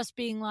 and just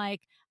being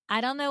like, I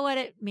don't know what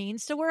it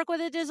means to work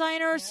with a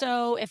designer.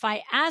 So if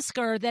I ask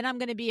her, then I'm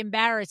going to be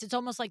embarrassed. It's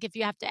almost like if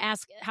you have to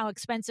ask how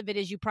expensive it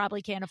is, you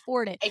probably can't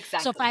afford it.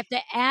 Exactly. So if I have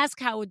to ask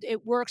how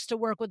it works to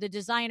work with a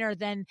designer,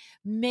 then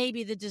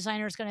maybe the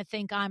designer is going to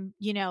think I'm,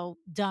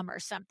 dumb or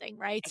something.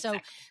 Right. Exactly.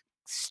 So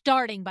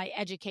starting by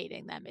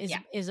educating them is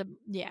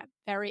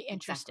very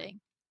interesting.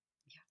 Exactly.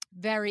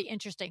 Very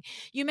interesting.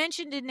 You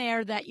mentioned in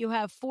there that you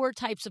have 4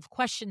 types of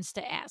questions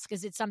to ask.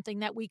 Is it something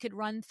that we could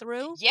run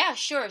through? Yeah,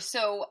 sure.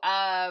 So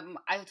I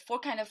have 4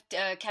 kind of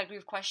category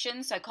of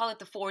questions. So I call it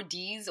the 4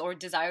 Ds, or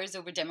desires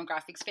over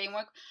demographics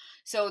framework.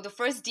 So the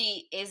first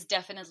D is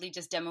definitely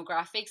just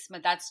demographics,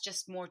 but that's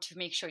just more to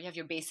make sure you have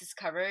your bases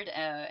covered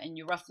and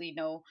you roughly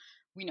know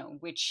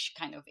which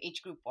kind of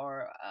age group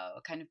or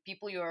kind of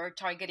people you're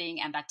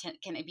targeting, and that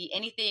can be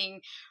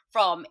anything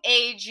from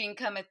age,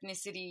 income,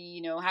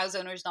 ethnicity, house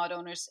owners, not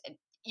owners.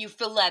 You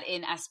fill that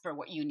in as per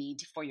what you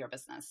need for your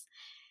business.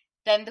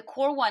 Then the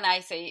core one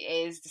I say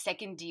is the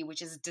second D,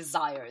 which is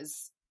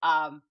desires.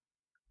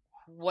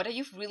 What are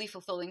you really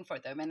fulfilling for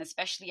them? And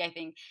especially, I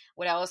think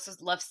what I also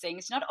love saying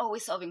is not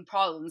always solving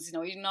problems.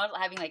 You're not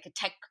having like a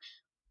tech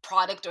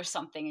product or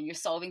something and you're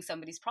solving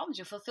somebody's problems,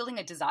 you're fulfilling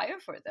a desire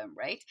for them,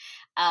 right?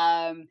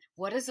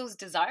 What is those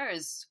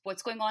desires?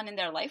 What's going on in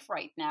their life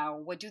right now?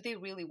 What do they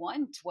really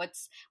want?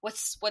 What's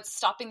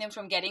stopping them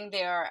from getting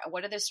there?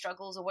 What are their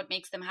struggles, or what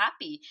makes them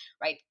happy,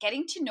 right?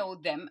 Getting to know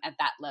them at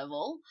that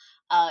level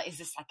is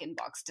the second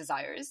box,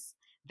 desires.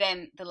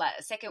 Then the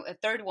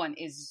third one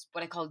is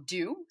what I call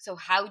do. So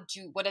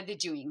what are they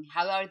doing?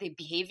 How are they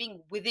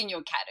behaving within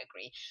your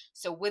category?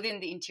 So within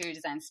the interior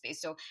design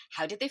space. So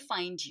how did they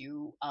find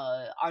you?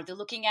 Are they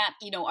looking at,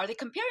 are they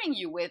comparing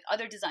you with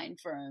other design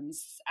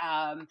firms?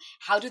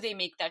 How do they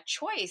make that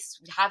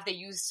choice? Have they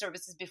used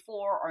services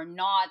before or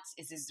not?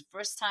 Is this the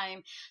first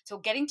time? So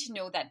getting to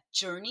know that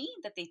journey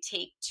that they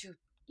take to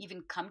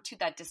even come to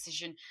that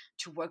decision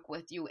to work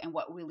with you, and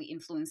what really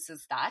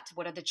influences that.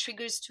 What are the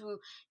triggers to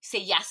say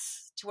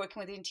yes to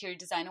working with the interior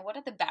designer? What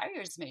are the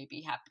barriers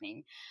maybe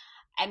happening?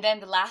 And then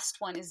the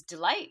last one is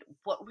delight.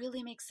 What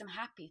really makes them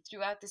happy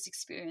throughout this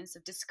experience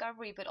of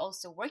discovery, but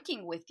also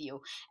working with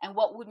you? And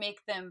what would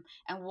make them,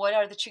 and what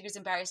are the triggers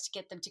and barriers to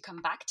get them to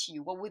come back to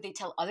you? What would they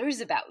tell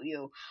others about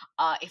you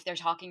if they're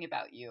talking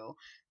about you?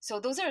 So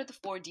those are the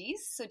 4Ds.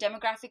 So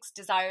demographics,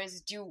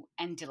 desires, do,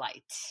 and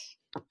delight.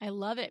 I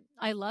love it.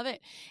 I love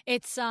it.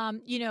 It's,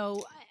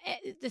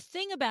 the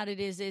thing about it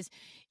is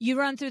you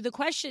run through the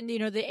question,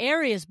 the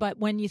areas, but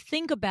when you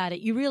think about it,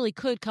 you really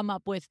could come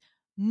up with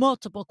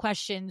multiple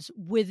questions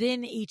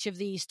within each of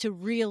these to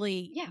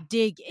really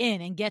dig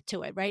in and get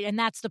to it. Right. And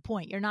that's the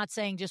point. You're not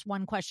saying just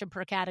one question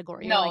per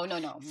category. No.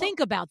 Think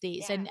about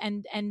these.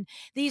 And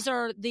these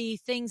are the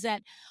things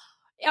that,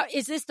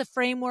 is this the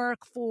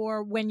framework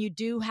for when you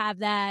do have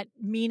that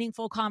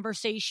meaningful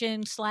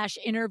conversation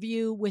 /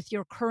 interview with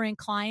your current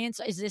clients?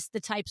 Is this the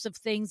types of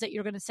things that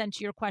you're going to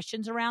center your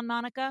questions around,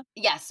 Monica?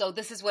 Yeah, so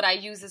this is what I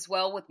use as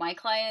well with my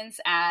clients,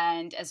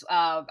 and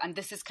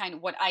this is kind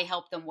of what I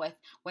help them with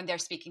when they're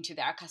speaking to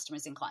their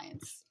customers and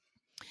clients.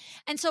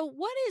 And so,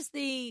 what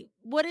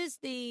is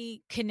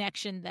the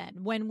connection then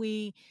when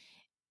we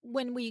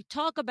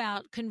talk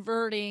about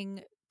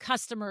converting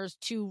customers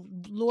to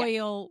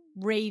loyal,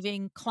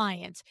 raving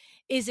clients?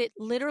 Is it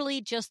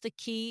literally just the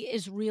key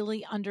is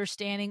really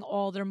understanding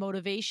all their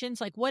motivations?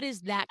 Like, what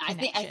is that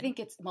connection? I think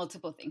it's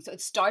multiple things. So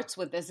it starts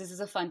with this. This is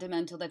a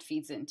fundamental that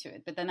feeds into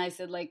it. But then I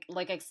said, like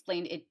I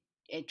explained,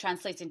 it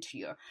translates into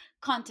your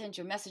content,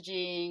 your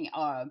messaging.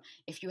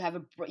 If you have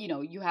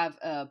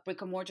a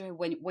brick and mortar,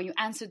 when you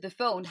answer the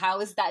phone, how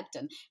is that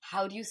done?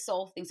 How do you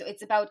solve things? So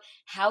it's about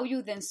how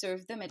you then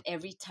serve them at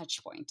every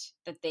touch point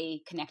that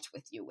they connect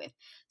with you with.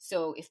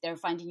 So if they're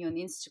finding you on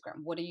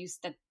Instagram, what do you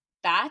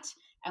that?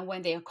 And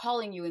when they are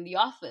calling you in the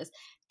office,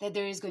 that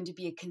there is going to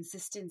be a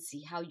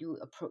consistency how you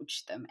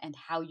approach them and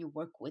how you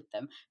work with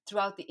them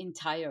throughout the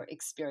entire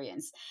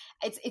experience.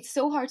 It's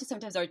so hard to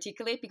sometimes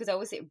articulate, because I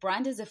always say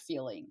brand is a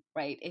feeling,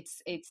 right?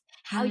 It's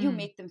how you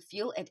make them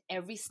feel at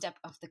every step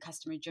of the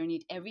customer journey,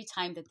 at every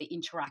time that they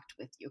interact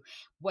with you,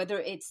 whether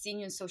it's seeing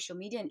you on social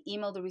media, an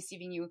email they're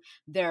receiving you,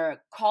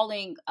 they're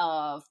calling,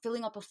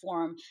 filling up a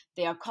form,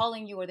 they are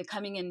calling you, or they're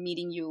coming and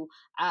meeting you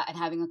and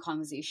having a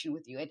conversation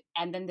with you,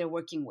 and then they're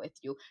working with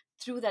you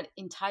through that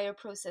entire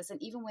process.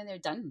 And even when they're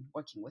done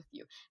working with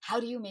you,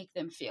 how do you make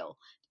them feel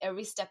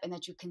every step, and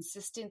that you're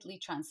consistently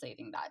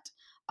translating that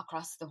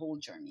across the whole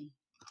journey?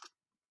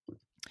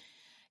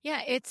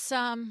 Yeah, it's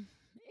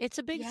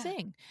a big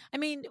thing. I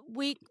mean,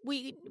 we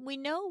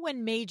know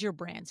when major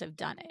brands have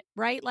done it,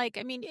 right? Like,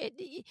 I mean,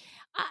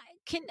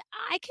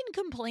 I can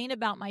complain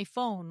about my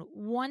phone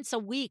once a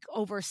week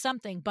over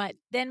something, but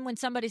then when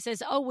somebody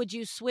says, "Oh, would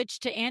you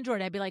switch to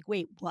Android?" I'd be like,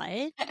 "Wait,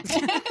 what?"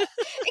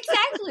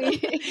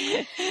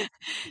 Exactly.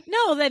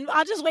 No, then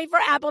I'll just wait for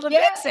Apple to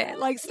fix it.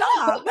 Like,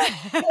 stop.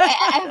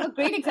 I have a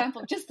great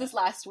example just this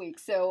last week.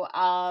 So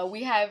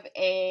we have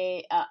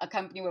a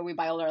company where we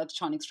buy all our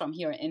electronics from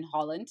here in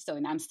Holland, so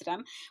in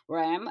Amsterdam, where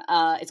I am.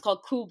 It's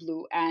called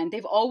Coolblue, and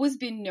they've always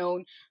been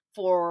known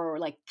for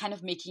like kind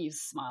of making you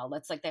smile.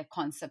 That's like their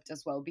concept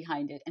as well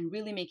behind it, and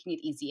really making it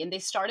easy. And they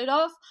started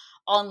off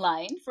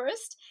online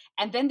first,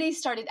 and then they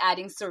started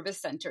adding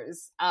service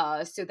centers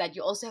so that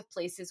you also have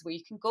places where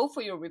you can go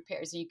for your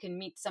repairs and you can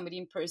meet somebody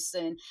in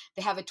person.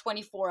 They have a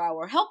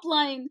 24-hour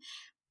helpline.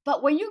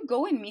 But when you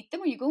go and meet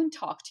them, or you go and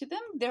talk to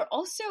them, they're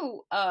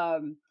also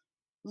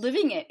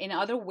living it in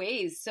other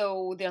ways.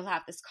 So they'll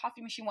have this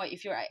coffee machine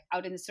if you're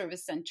out in the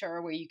service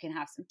center, where you can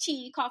have some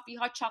tea, coffee,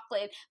 hot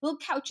chocolate, little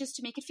couches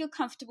to make it feel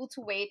comfortable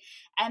to wait.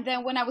 And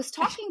then when I was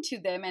talking to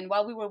them, and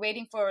while we were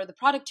waiting for the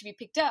product to be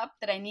picked up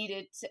that I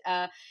needed,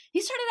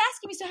 he started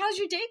asking me, "So how's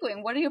your day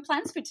going? What are your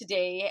plans for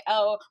today?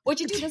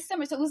 What'd you do this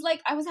summer?" So it was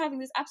like I was having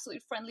this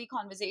absolutely friendly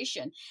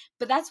conversation.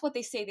 But that's what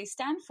they say they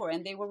stand for.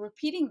 And they were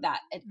repeating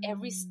that at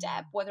every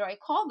step, whether I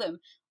call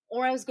them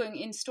or I was going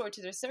in store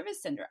to their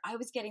service center. I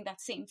was getting that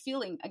same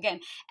feeling again.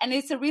 And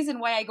it's a reason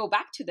why I go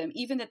back to them,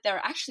 even that they're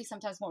actually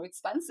sometimes more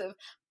expensive,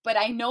 but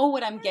I know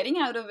what I'm getting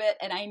out of it.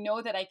 And I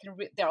know that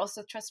they're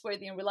also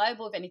trustworthy and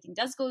reliable if anything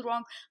does go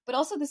wrong, but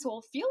also this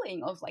whole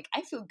feeling of like,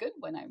 I feel good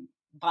when I'm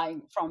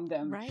buying from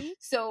them. Right.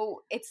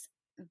 So it's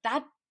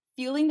that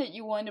feeling that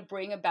you want to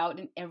bring about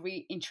in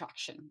every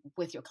interaction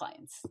with your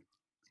clients.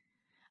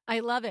 I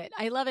love it.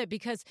 I love it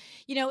because,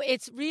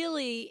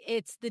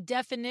 it's the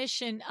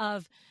definition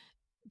of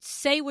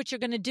say what you're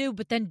going to do,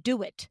 but then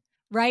do it.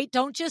 Right?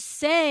 Don't just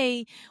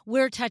say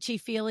we're touchy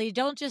feely.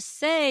 Don't just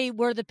say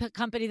we're the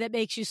company that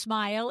makes you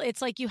smile.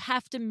 It's like you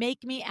have to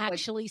make me What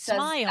actually does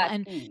smile that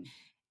and mean?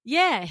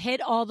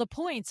 hit all the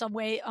points on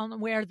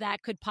where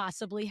that could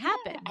possibly Yeah,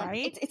 happen. and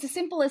Right? it's as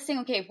simple as saying,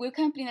 okay, if we're a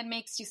company that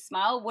makes you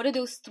smile, what are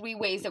those three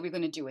ways that we're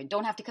going to do it?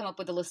 Don't have to come up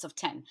with a list of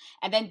 10.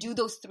 And then do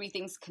those three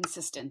things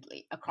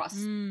consistently across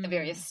the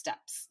various Mm,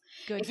 steps.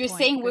 If good you're point.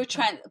 saying Good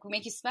point. we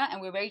make you smile and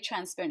we're very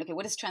transparent, okay,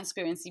 what does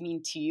transparency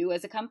mean to you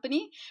as a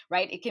company,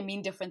 right? It can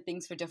mean different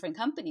things for different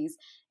companies.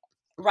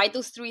 Write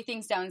those three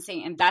things down and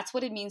saying, and that's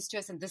what it means to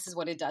us, and this is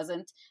what it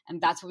doesn't, and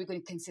that's what we're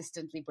going to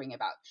consistently bring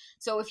about.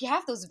 So if you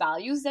have those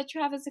values that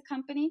you have as a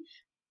company,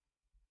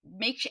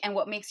 and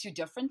what makes you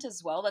different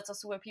as well, that's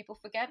also where people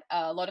forget.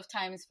 A lot of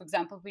times, for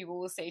example, people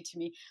will say to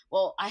me,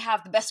 well, I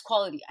have the best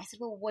quality. I said,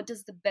 well, what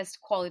does the best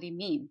quality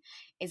mean?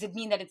 Does it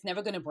mean that it's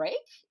never going to break?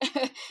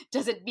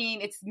 Does it mean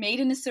it's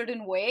made in a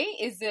certain way?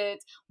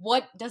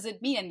 What does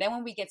it mean? And then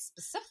when we get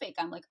specific,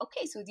 I'm like,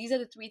 okay, so these are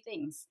the three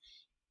things.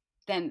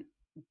 Then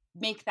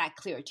make that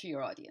clear to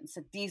your audience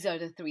that these are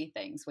the three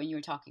things when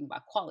you're talking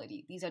about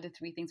quality. These are the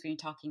three things when you're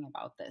talking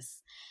about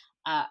this.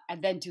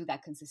 And then do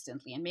that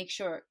consistently and make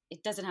sure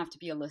it doesn't have to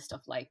be a list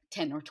of like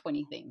 10 or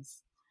 20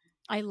 things.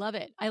 I love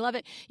it. I love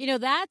it.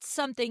 That's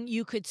something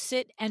you could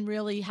sit and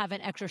really have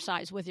an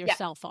exercise with Yeah.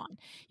 yourself on,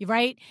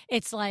 right?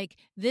 It's like,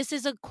 this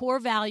is a core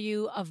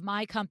value of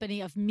my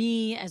company, of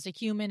me as a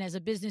human, as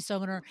a business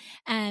owner.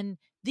 And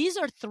these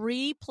are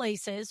three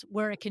places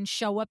where it can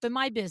show up in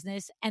my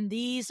business. And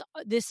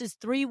this is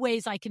three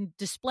ways I can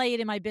display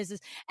it in my business.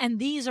 And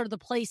these are the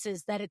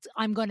places that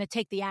I'm going to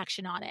take the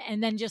action on it.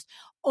 And then just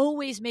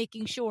always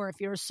making sure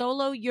if you're a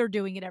solo, you're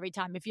doing it every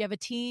time. If you have a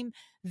team,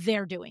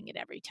 they're doing it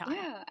every time.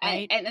 Yeah.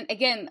 Right. And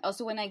again,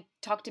 also when I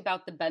talked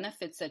about the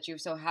benefits that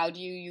so how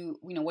do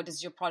what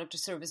does your product or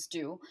service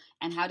do?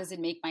 And how does it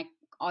make my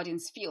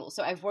audience feel?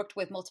 So I've worked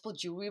with multiple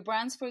jewelry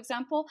brands, for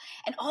example,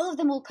 and all of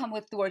them will come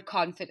with the word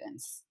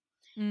confidence.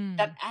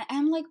 That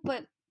I'm like,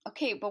 but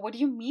okay, but what do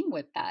you mean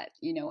with that?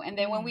 And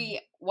then when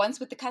we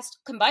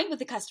combined with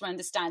the customer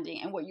understanding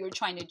and what you're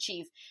trying to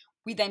achieve,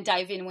 we then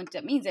dive in what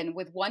that means. And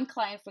with one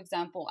client, for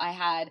example, I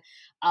had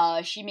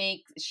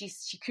she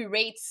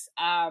curates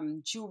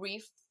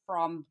jewelry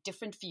from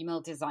different female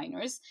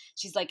designers.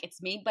 She's like,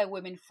 it's made by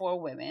women for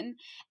women,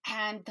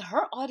 and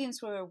her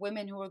audience were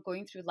women who were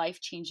going through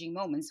life-changing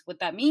moments. What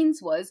that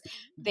means was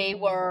they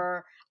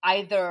were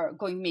either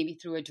going maybe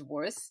through a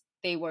divorce,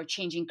 they were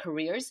changing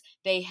careers,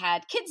 they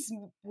had kids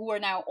who were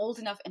now old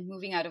enough and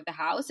moving out of the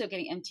house, they're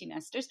getting empty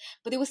nesters,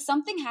 but there was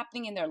something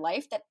happening in their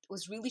life that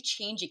was really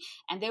changing,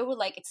 and they were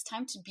like, it's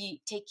time to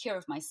take care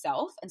of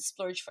myself and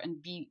splurge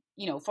and be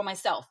for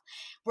myself.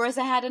 Whereas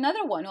I had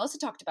another one who also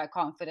talked about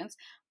confidence,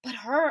 but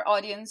her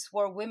audience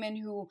were women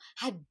who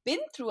had been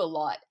through a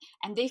lot,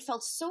 and they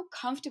felt so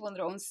comfortable in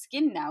their own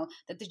skin now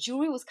that the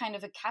jewelry was kind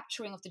of a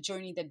capturing of the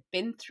journey they'd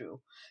been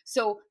through.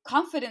 So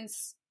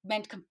confidence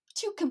meant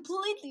two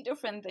completely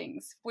different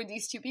things for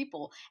these two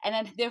people, and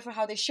then therefore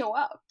how they show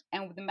up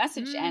and the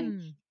message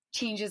and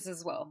changes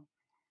as well.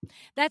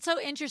 That's so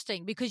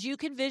interesting because you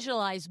can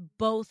visualize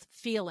both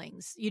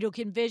feelings. You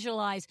can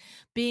visualize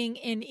being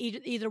in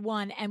either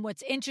one. And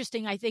what's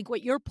interesting, I think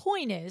what your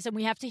point is, and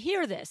we have to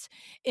hear this,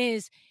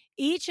 is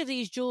each of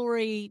these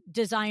jewelry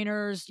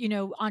designers,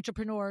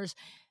 entrepreneurs,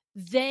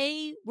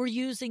 they were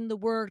using the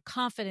word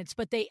confidence,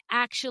 but they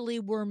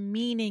actually were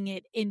meaning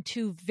it in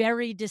two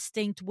very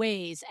distinct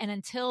ways. And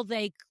until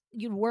they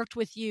worked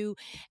with you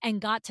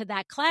and got to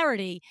that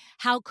clarity,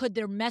 how could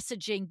their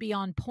messaging be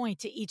on point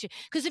to each?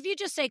 Because if you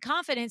just say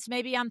confidence,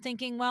 maybe I'm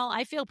thinking, well,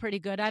 I feel pretty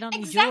good. I don't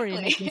need jewelry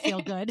to make me feel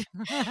good.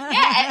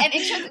 Yeah, and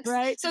it shows,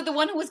 right? So the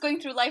one who was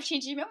going through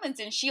life-changing moments,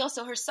 and she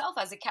also herself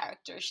as a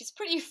character, she's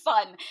pretty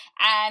fun.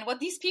 And what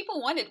these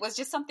people wanted was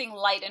just something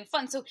light and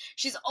fun. So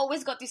she's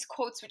always got these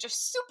quotes which are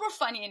super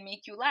funny and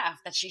make you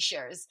laugh that she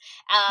shares.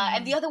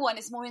 And the other one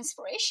is more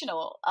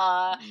inspirational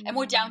and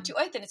more down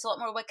to earth, and it's a lot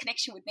more about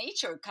connection with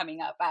nature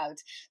coming up.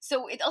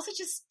 So it also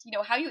just,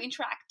 how you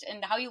interact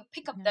and how you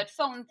pick up that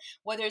phone,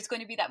 whether it's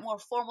going to be that more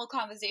formal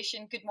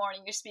conversation, good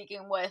morning, you're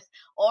speaking with,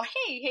 or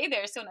hey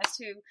there, so nice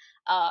to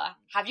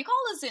have you call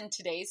us in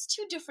today. It's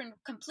two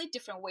complete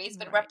different ways,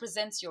 but it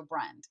represents your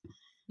brand.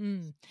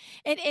 And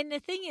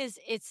the thing is,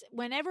 it's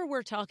whenever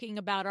we're talking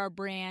about our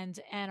brand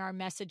and our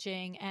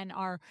messaging and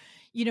our,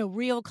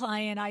 real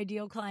client,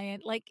 ideal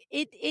client, like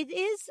it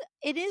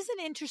is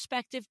an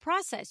introspective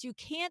process. You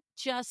can't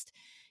just,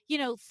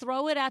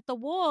 throw it at the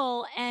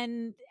wall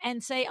and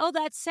say, oh,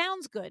 that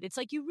sounds good. It's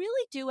like, you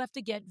really do have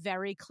to get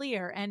very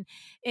clear, and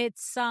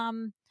it's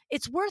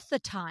worth the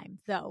time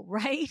though,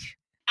 right?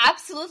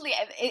 Absolutely.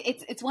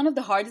 It's one of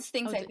the hardest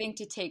things, I think,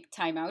 to take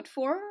time out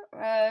for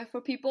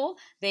people.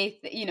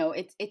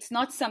 It's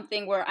not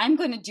something where I'm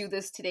going to do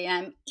this today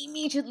and I'm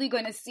immediately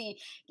going to see,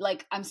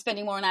 like, I'm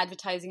spending more on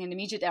advertising and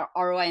immediate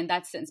ROI in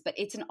that sense. But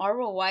it's an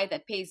ROI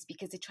that pays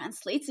because it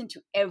translates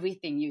into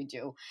everything you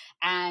do.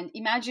 And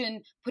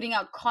imagine putting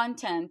out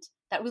content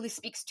that really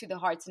speaks to the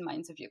hearts and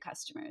minds of your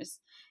customers.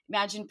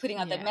 Imagine putting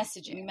out that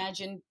messaging.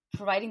 Imagine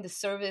providing the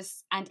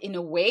service, and in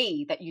a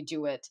way that you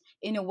do it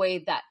in a way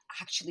that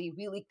actually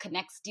really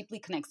deeply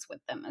connects with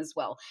them as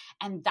well.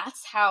 And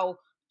that's how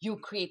you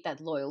create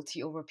that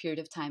loyalty over a period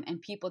of time, and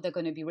people that are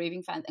going to be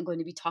raving fans and going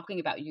to be talking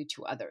about you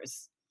to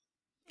others.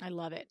 I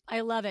love it.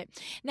 I love it.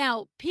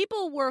 Now,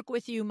 people work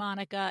with you,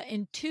 Monica,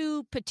 in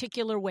two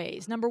particular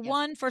ways. Number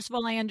one, first of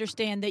all, I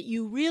understand that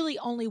you really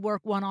only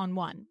work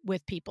one-on-one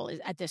with people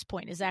at this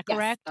point. Is that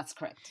correct? Yes, that's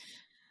correct.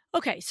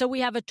 Okay, so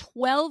we have a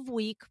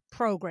 12-week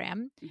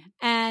program,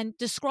 and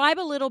describe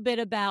a little bit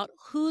about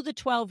who the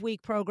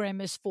 12-week program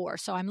is for.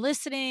 So I'm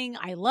listening.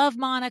 I love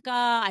Monica.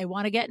 I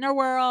want to get in her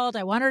world.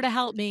 I want her to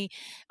help me.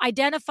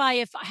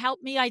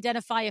 Help me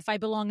identify if I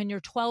belong in your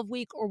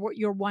 12-week or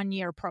your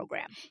 1-year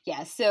program.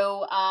 Yeah,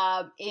 so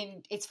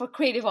it's for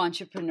creative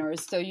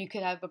entrepreneurs. So you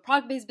could have a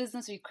product-based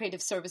business or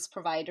creative service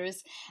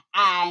providers,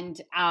 and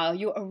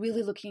you are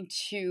really looking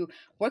to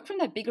work from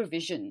that bigger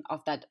vision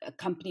of that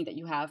company that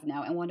you have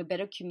now, and want to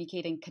better communicate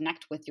and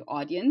connect with your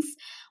audience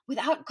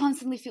without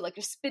constantly feel like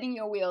you're spinning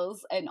your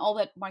wheels, and all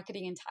that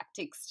marketing and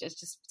tactics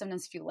just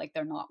sometimes feel like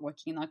they're not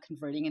working and not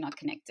converting and not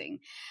connecting.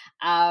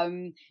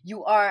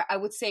 You are, I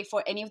would say,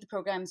 for any of the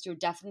programs, you're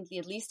definitely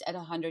at least at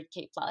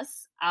 100K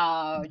plus,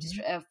 just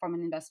from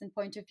an investment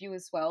point of view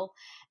as well.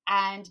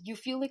 And you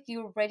feel like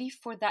you're ready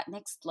for that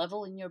next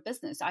level in your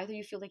business. Either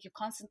you feel like you're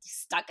constantly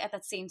stuck at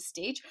that same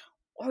stage,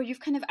 or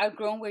you've kind of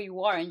outgrown where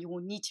you are and you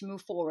will need to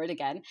move forward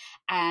again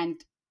and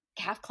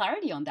have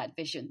clarity on that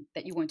vision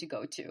that you want to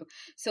go to.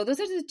 So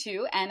those are the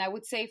two. And I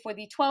would say for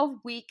the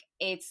 12-week,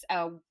 it's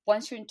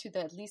once you're into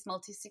the at least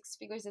multi-six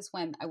figures is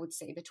when I would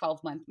say the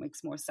 12-month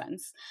makes more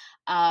sense.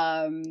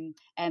 And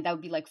that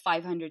would be like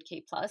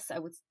 500K plus. I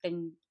would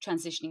then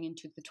transitioning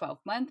into the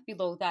 12-month.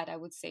 Below that, I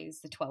would say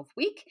is the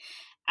 12-week.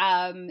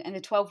 And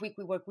the 12-week,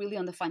 we work really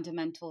on the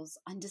fundamentals,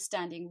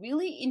 understanding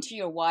really into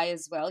your why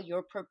as well.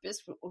 Your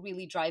purpose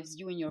really drives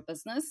you in your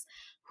business.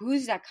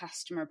 Who's that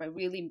customer? By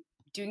really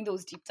doing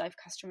those deep dive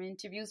customer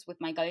interviews with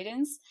my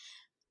guidance,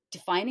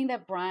 defining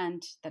that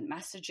brand, that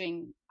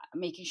messaging,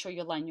 making sure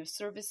you align your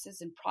services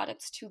and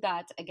products to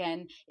that.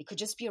 Again, it could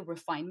just be a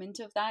refinement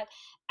of that.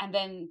 And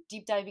then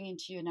deep diving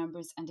into your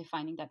numbers and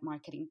defining that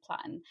marketing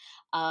plan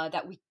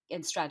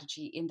and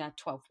strategy in that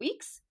 12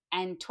 weeks.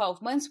 And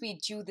 12 months, we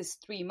do this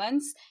 3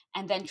 months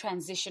and then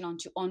transition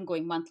onto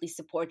ongoing monthly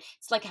support.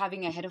 It's like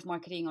having a head of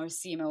marketing or a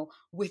CMO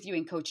with you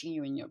and coaching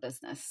you in your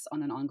business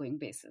on an ongoing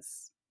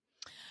basis.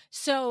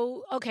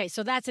 So, okay,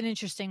 so that's an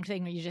interesting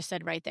thing that you just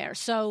said right there.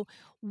 So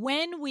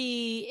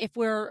if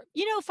we're,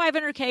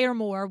 500K or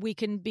more, we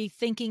can be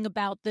thinking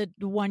about the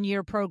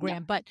 1-year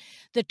program, but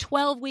the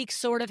 12 weeks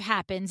sort of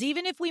happens.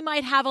 Even if we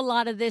might have a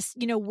lot of this,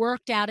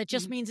 worked out, it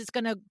just means it's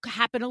going to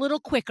happen a little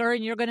quicker,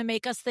 and you're going to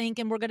make us think,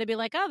 and we're going to be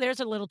like, oh, there's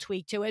a little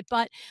tweak to it,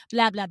 but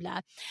blah, blah,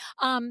 blah.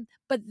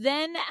 But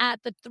then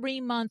at the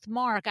 3-month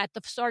mark,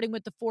 starting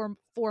with the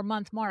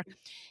 4-month mark,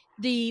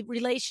 the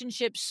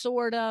relationship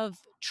sort of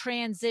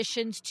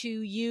transitions to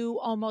you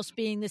almost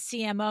being the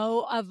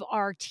CMO of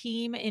our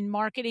team in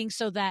marketing,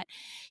 so that,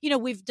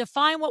 we've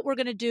defined what we're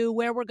going to do,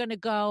 where we're going to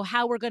go,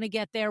 how we're going to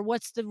get there,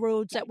 what's the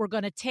roads that we're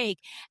going to take.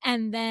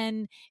 And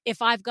then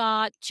if I've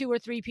got 2 or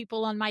 3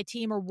 people on my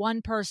team or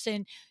one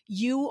person,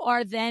 you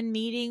are then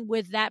meeting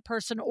with that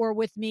person or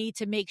with me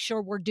to make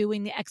sure we're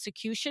doing the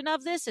execution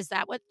of this. Is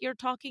that what you're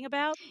talking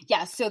about?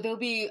 Yeah. So there'll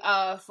be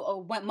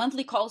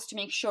monthly calls to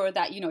make sure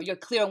that, you're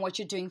clear on what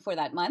you're doing for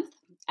that month.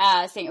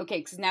 Saying, okay,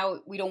 because now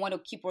we don't want to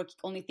keep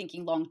only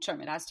thinking long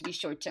term. It has to be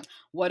short term.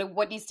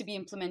 What needs to be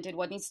implemented?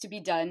 What needs to be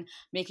done?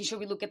 Making sure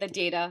we look at the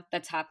data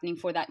that's happening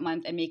for that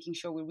month and making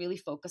sure we really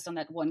focus on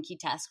that one key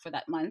task for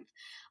that month.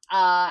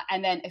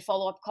 And then a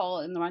follow-up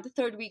call in around the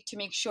 3rd week to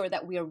make sure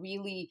that we are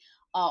really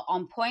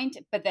on point,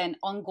 but then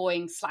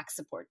ongoing Slack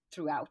support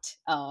throughout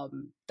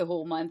the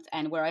whole month,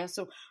 and where I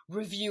also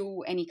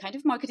review any kind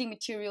of marketing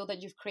material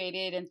that you've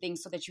created and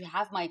things, so that you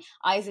have my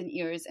eyes and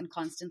ears and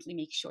constantly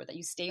make sure that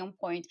you stay on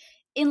point,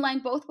 in line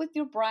both with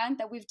your brand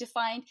that we've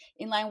defined,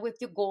 in line with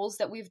your goals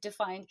that we've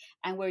defined,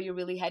 and where you're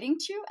really heading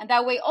to. And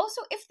that way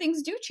also, if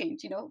things do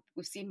change,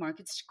 we've seen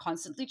markets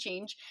constantly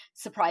change,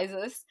 surprise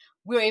us,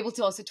 we're able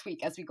to also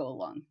tweak as we go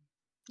along.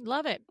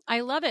 Love it.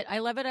 I love it. I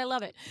love it. I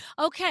love it.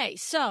 Okay.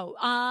 So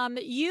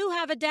you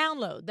have a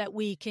download that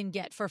we can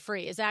get for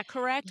free. Is that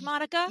correct,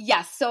 Monica?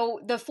 Yes.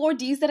 So the 4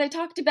 Ds that I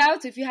talked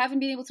about, so if you haven't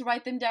been able to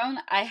write them down,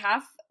 I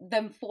have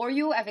them for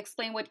you. I've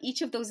explained what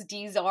each of those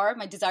Ds are,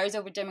 my desires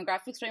over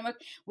demographics framework,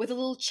 with a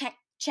little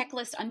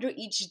checklist under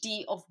each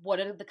D of what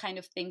are the kind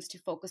of things to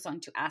focus on,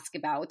 to ask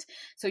about.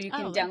 So you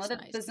can download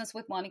it, Business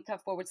with Monica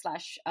 /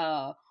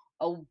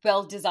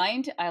 well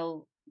designed.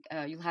 You'll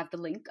have the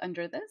link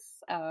under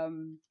this.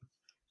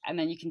 And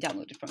then you can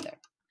download it from there.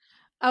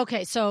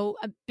 Okay. So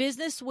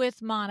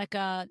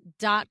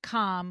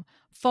businesswithmonica.com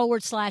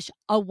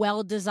 / a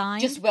well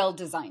designed. Just well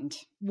designed.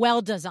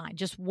 Well designed,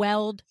 just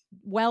well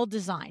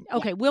designed.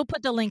 Okay, Yeah. we'll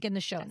put the link in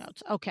the show Yes.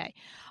 notes. Okay.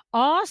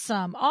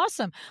 Awesome.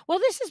 Awesome. Well,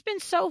 this has been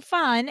so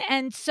fun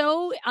and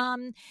so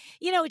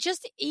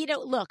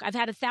look, I've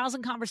had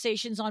 1,000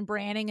 conversations on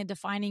branding and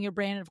defining your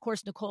brand. And of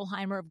course, Nicole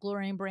Heimer of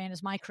Glory and Brand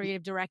is my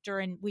creative director,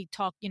 and we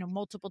talk,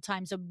 multiple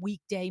times a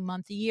weekday,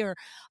 month, a year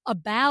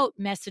about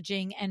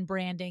messaging and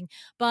branding.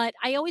 But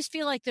I always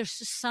feel like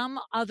there's some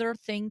other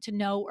thing to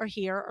know or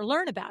hear or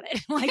learn about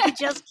it. Like you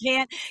just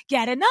can't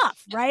get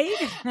enough, right?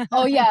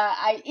 Oh yeah,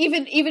 I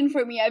even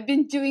for me, I've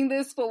been doing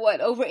this for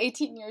over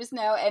 18 years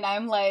now, and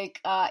I'm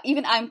like,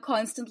 even I'm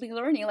constantly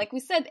learning. Like we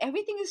said,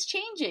 everything is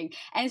changing,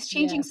 and it's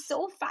changing Yes.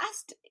 so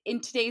fast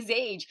in today's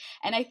age.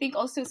 And I think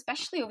also,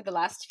 especially over the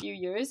last few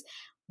years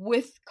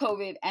with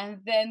COVID, and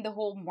then the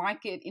whole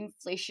market,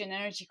 inflation,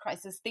 energy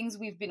crisis, things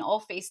we've been all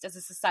faced as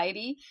a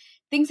society,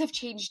 things have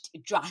changed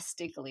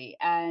drastically,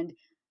 and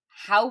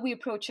how we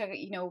approach our,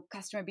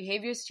 customer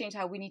behaviors change,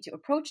 how we need to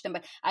approach them.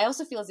 But I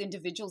also feel as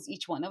individuals,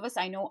 each one of us,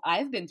 I know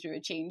I've been through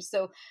a change.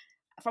 So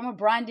from a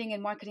branding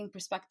and marketing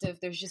perspective,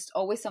 there's just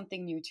always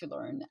something new to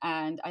learn.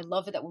 And I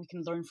love it that we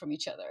can learn from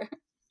each other.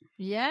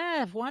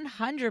 Yeah,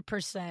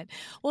 100%.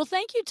 Well,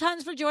 thank you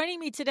tons for joining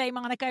me today,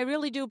 Monica. I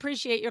really do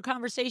appreciate your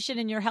conversation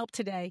and your help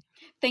today.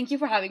 Thank you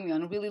for having me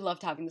on. I really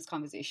loved having this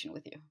conversation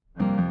with you.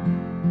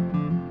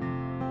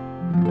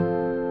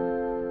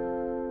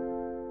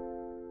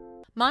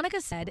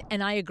 Monica said,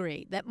 and I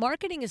agree, that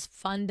marketing is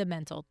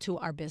fundamental to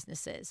our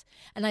businesses.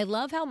 And I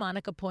love how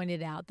Monica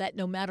pointed out that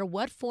no matter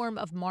what form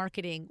of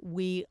marketing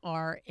we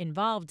are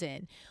involved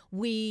in,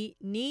 we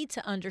need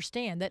to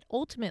understand that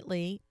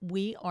ultimately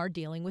we are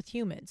dealing with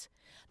humans.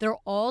 There are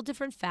all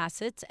different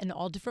facets and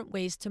all different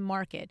ways to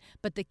market,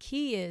 but the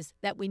key is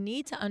that we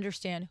need to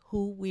understand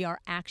who we are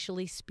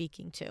actually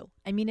speaking to.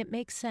 I mean, it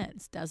makes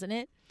sense, doesn't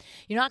it?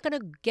 You're not going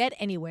to get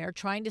anywhere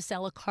trying to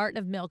sell a carton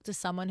of milk to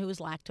someone who is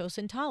lactose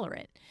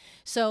intolerant.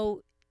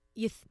 So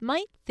you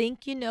might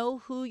think you know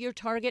who your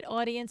target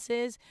audience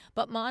is,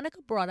 but Monica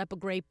brought up a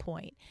great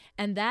point,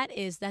 and that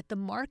is that the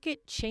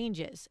market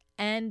changes,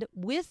 and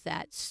with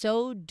that,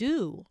 so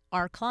do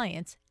our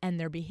clients and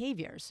their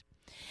behaviors.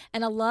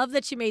 And I love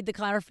that she made the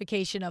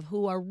clarification of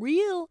who our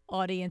real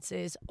audience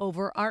is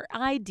over our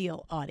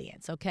ideal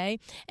audience, okay?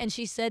 And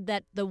she said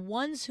that the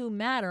ones who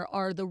matter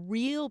are the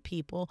real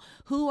people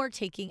who are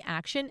taking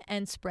action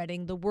and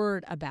spreading the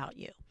word about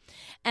you.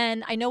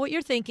 And I know what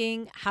you're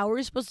thinking. How are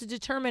we supposed to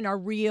determine our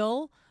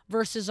real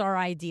versus our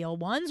ideal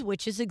ones,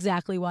 which is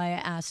exactly why I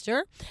asked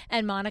her.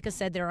 And Monica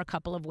said there are a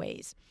couple of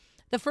ways.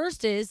 The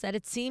first is that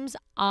it seems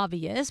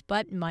obvious,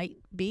 but might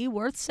be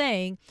worth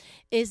saying,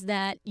 is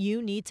that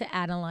you need to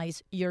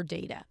analyze your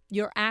data,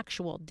 your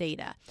actual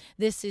data.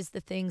 This is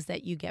the things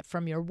that you get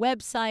from your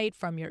website,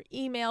 from your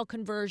email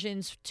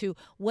conversions, to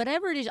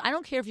whatever it is. I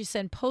don't care if you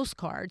send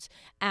postcards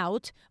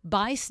out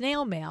by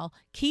snail mail.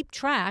 Keep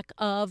track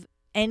of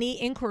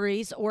any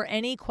inquiries or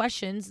any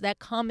questions that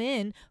come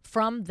in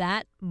from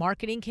that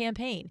marketing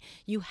campaign.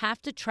 You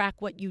have to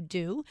track what you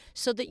do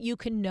so that you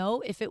can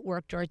know if it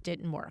worked or it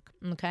didn't work,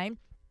 okay?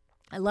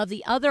 I love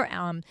the other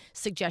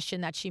suggestion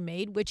that she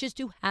made, which is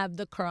to have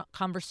the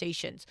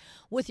conversations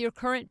with your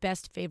current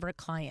best favorite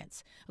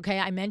clients. Okay,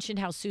 I mentioned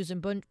how Susan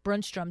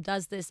Brunstrom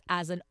does this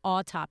as an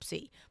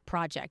autopsy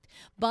project,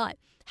 but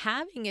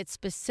having it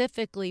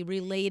specifically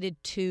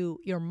related to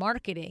your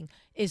marketing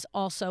is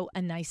also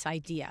a nice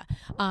idea.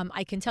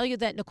 I can tell you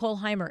that Nicole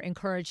Heimer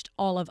encouraged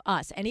all of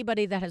us.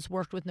 Anybody that has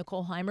worked with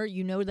Nicole Heimer,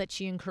 you know that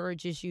she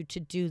encourages you to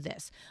do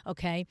this,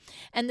 okay?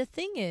 And the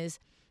thing is,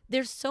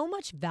 there's so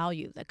much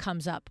value that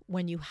comes up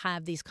when you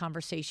have these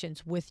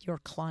conversations with your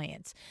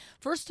clients.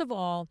 First of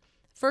all,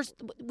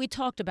 we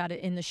talked about it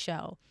in the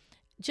show,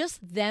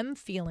 just them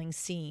feeling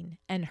seen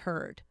and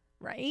heard,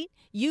 right?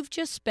 You've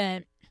just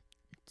spent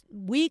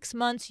weeks,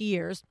 months,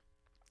 years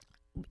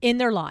in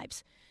their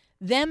lives.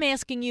 Them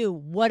asking you,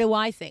 what do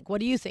I think? What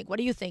do you think? What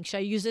do you think? Should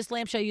I use this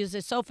lamp? Should I use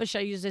this sofa? Should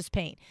I use this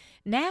paint?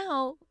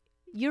 Now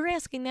you're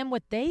asking them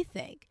what they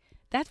think.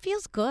 That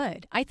feels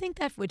good. I think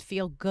that would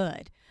feel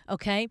good.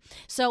 Okay.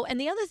 So, and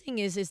the other thing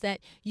is that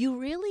you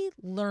really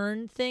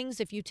learn things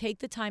if you take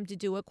the time to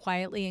do it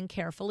quietly and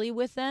carefully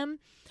with them.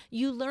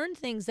 You learn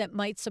things that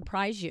might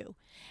surprise you.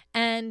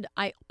 And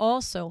I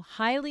also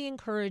highly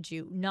encourage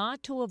you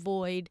not to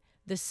avoid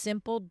the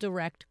simple,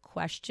 direct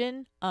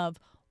question of,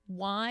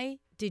 why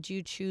did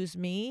you choose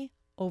me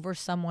over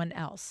someone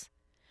else?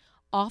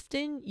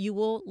 Often you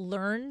will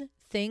learn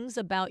things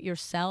about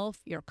yourself,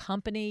 your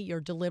company,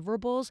 your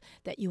deliverables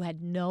that you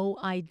had no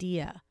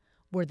idea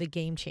were the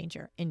game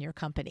changer in your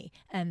company.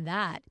 And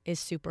that is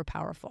super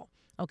powerful.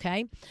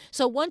 Okay.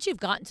 So once you've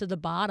gotten to the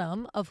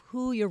bottom of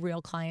who your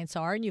real clients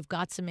are and you've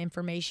got some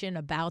information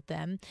about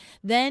them,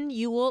 then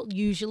you will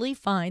usually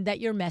find that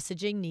your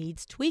messaging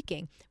needs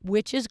tweaking,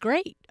 which is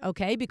great.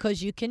 Okay.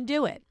 Because you can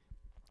do it.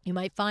 You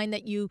might find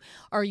that you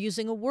are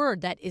using a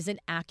word that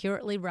isn't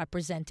accurately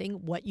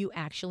representing what you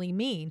actually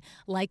mean,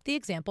 like the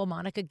example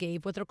Monica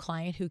gave with her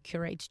client who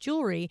curates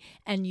jewelry,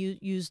 and you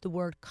use the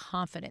word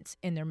confidence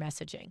in their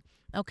messaging.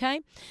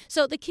 Okay?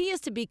 So the key is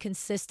to be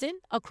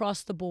consistent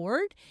across the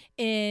board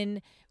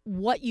in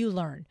what you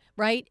learn,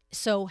 right?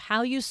 So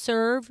how you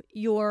serve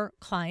your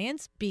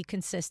clients, be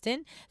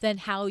consistent. Then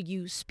how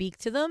you speak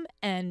to them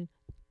and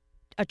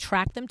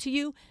attract them to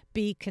you,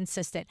 be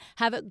consistent.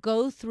 Have it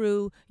go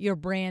through your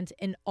brand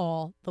in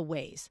all the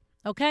ways.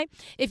 Okay?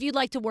 If you'd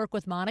like to work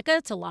with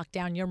Monica to lock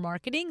down your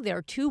marketing, there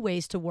are 2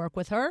 ways to work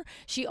with her.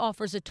 She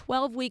offers a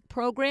 12-week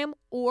program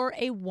or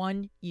a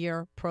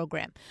 1-year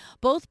program.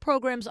 Both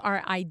programs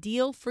are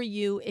ideal for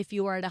you if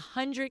you are at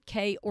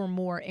 $100K or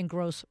more in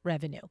gross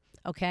revenue.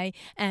 Okay,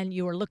 and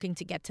you are looking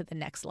to get to the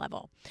next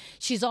level.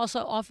 She's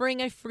also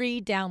offering a free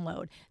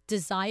download,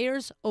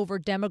 Desires Over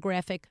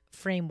Demographic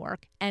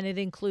Framework, and it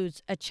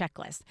includes a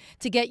checklist.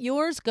 To get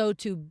yours, go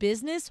to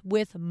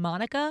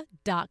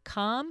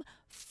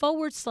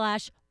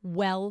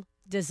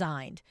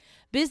businesswithmonica.com/well-designed.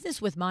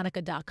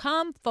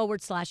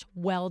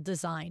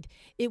 businesswithmonica.com/well-designed.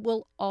 It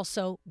will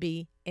also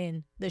be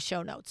in the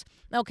show notes.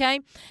 Okay.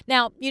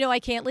 Now, I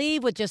can't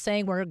leave with just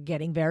saying we're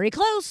getting very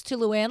close to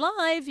LuAnn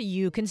Live.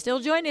 You can still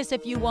join us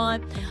if you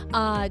want.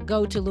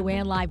 Go to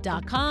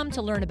LuAnnLive.com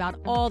to learn about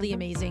all the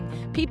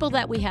amazing people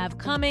that we have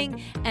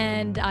coming.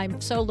 And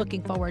I'm so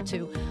looking forward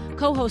to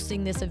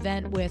co-hosting this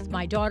event with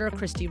my daughter,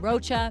 Christy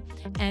Rocha.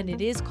 And it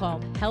is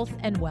called Health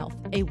and Wealth,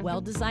 a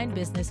well-designed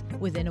business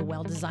within a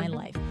well-designed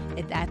life.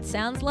 If that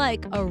sounds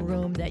like a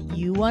room that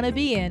you want to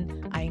be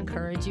in, I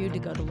encourage you to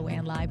go to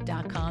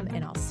LuAnnLive.com,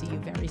 and I'll see you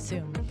very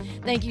soon.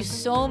 Thank you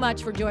so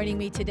much for joining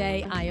me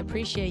today. I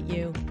appreciate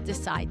you.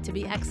 Decide to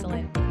be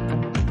excellent.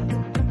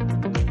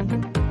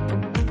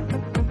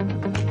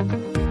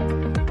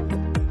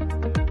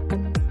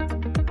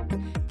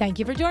 Thank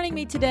you for joining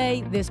me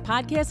today. This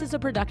podcast is a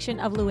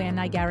production of LuAnn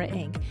Nigara,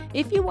 Inc.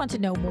 If you want to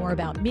know more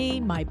about me,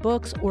 my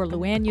books, or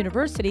LuAnn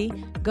University,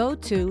 go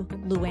to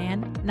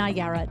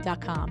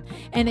LuAnnNigara.com.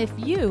 And if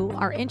you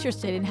are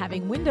interested in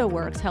having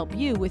WindowWorks help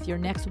you with your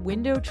next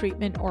window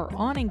treatment or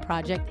awning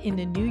project in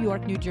the New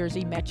York, New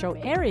Jersey metro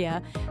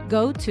area,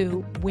 go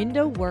to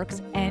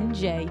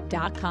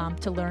WindowWorksNJ.com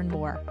to learn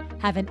more.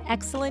 Have an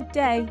excellent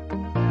day.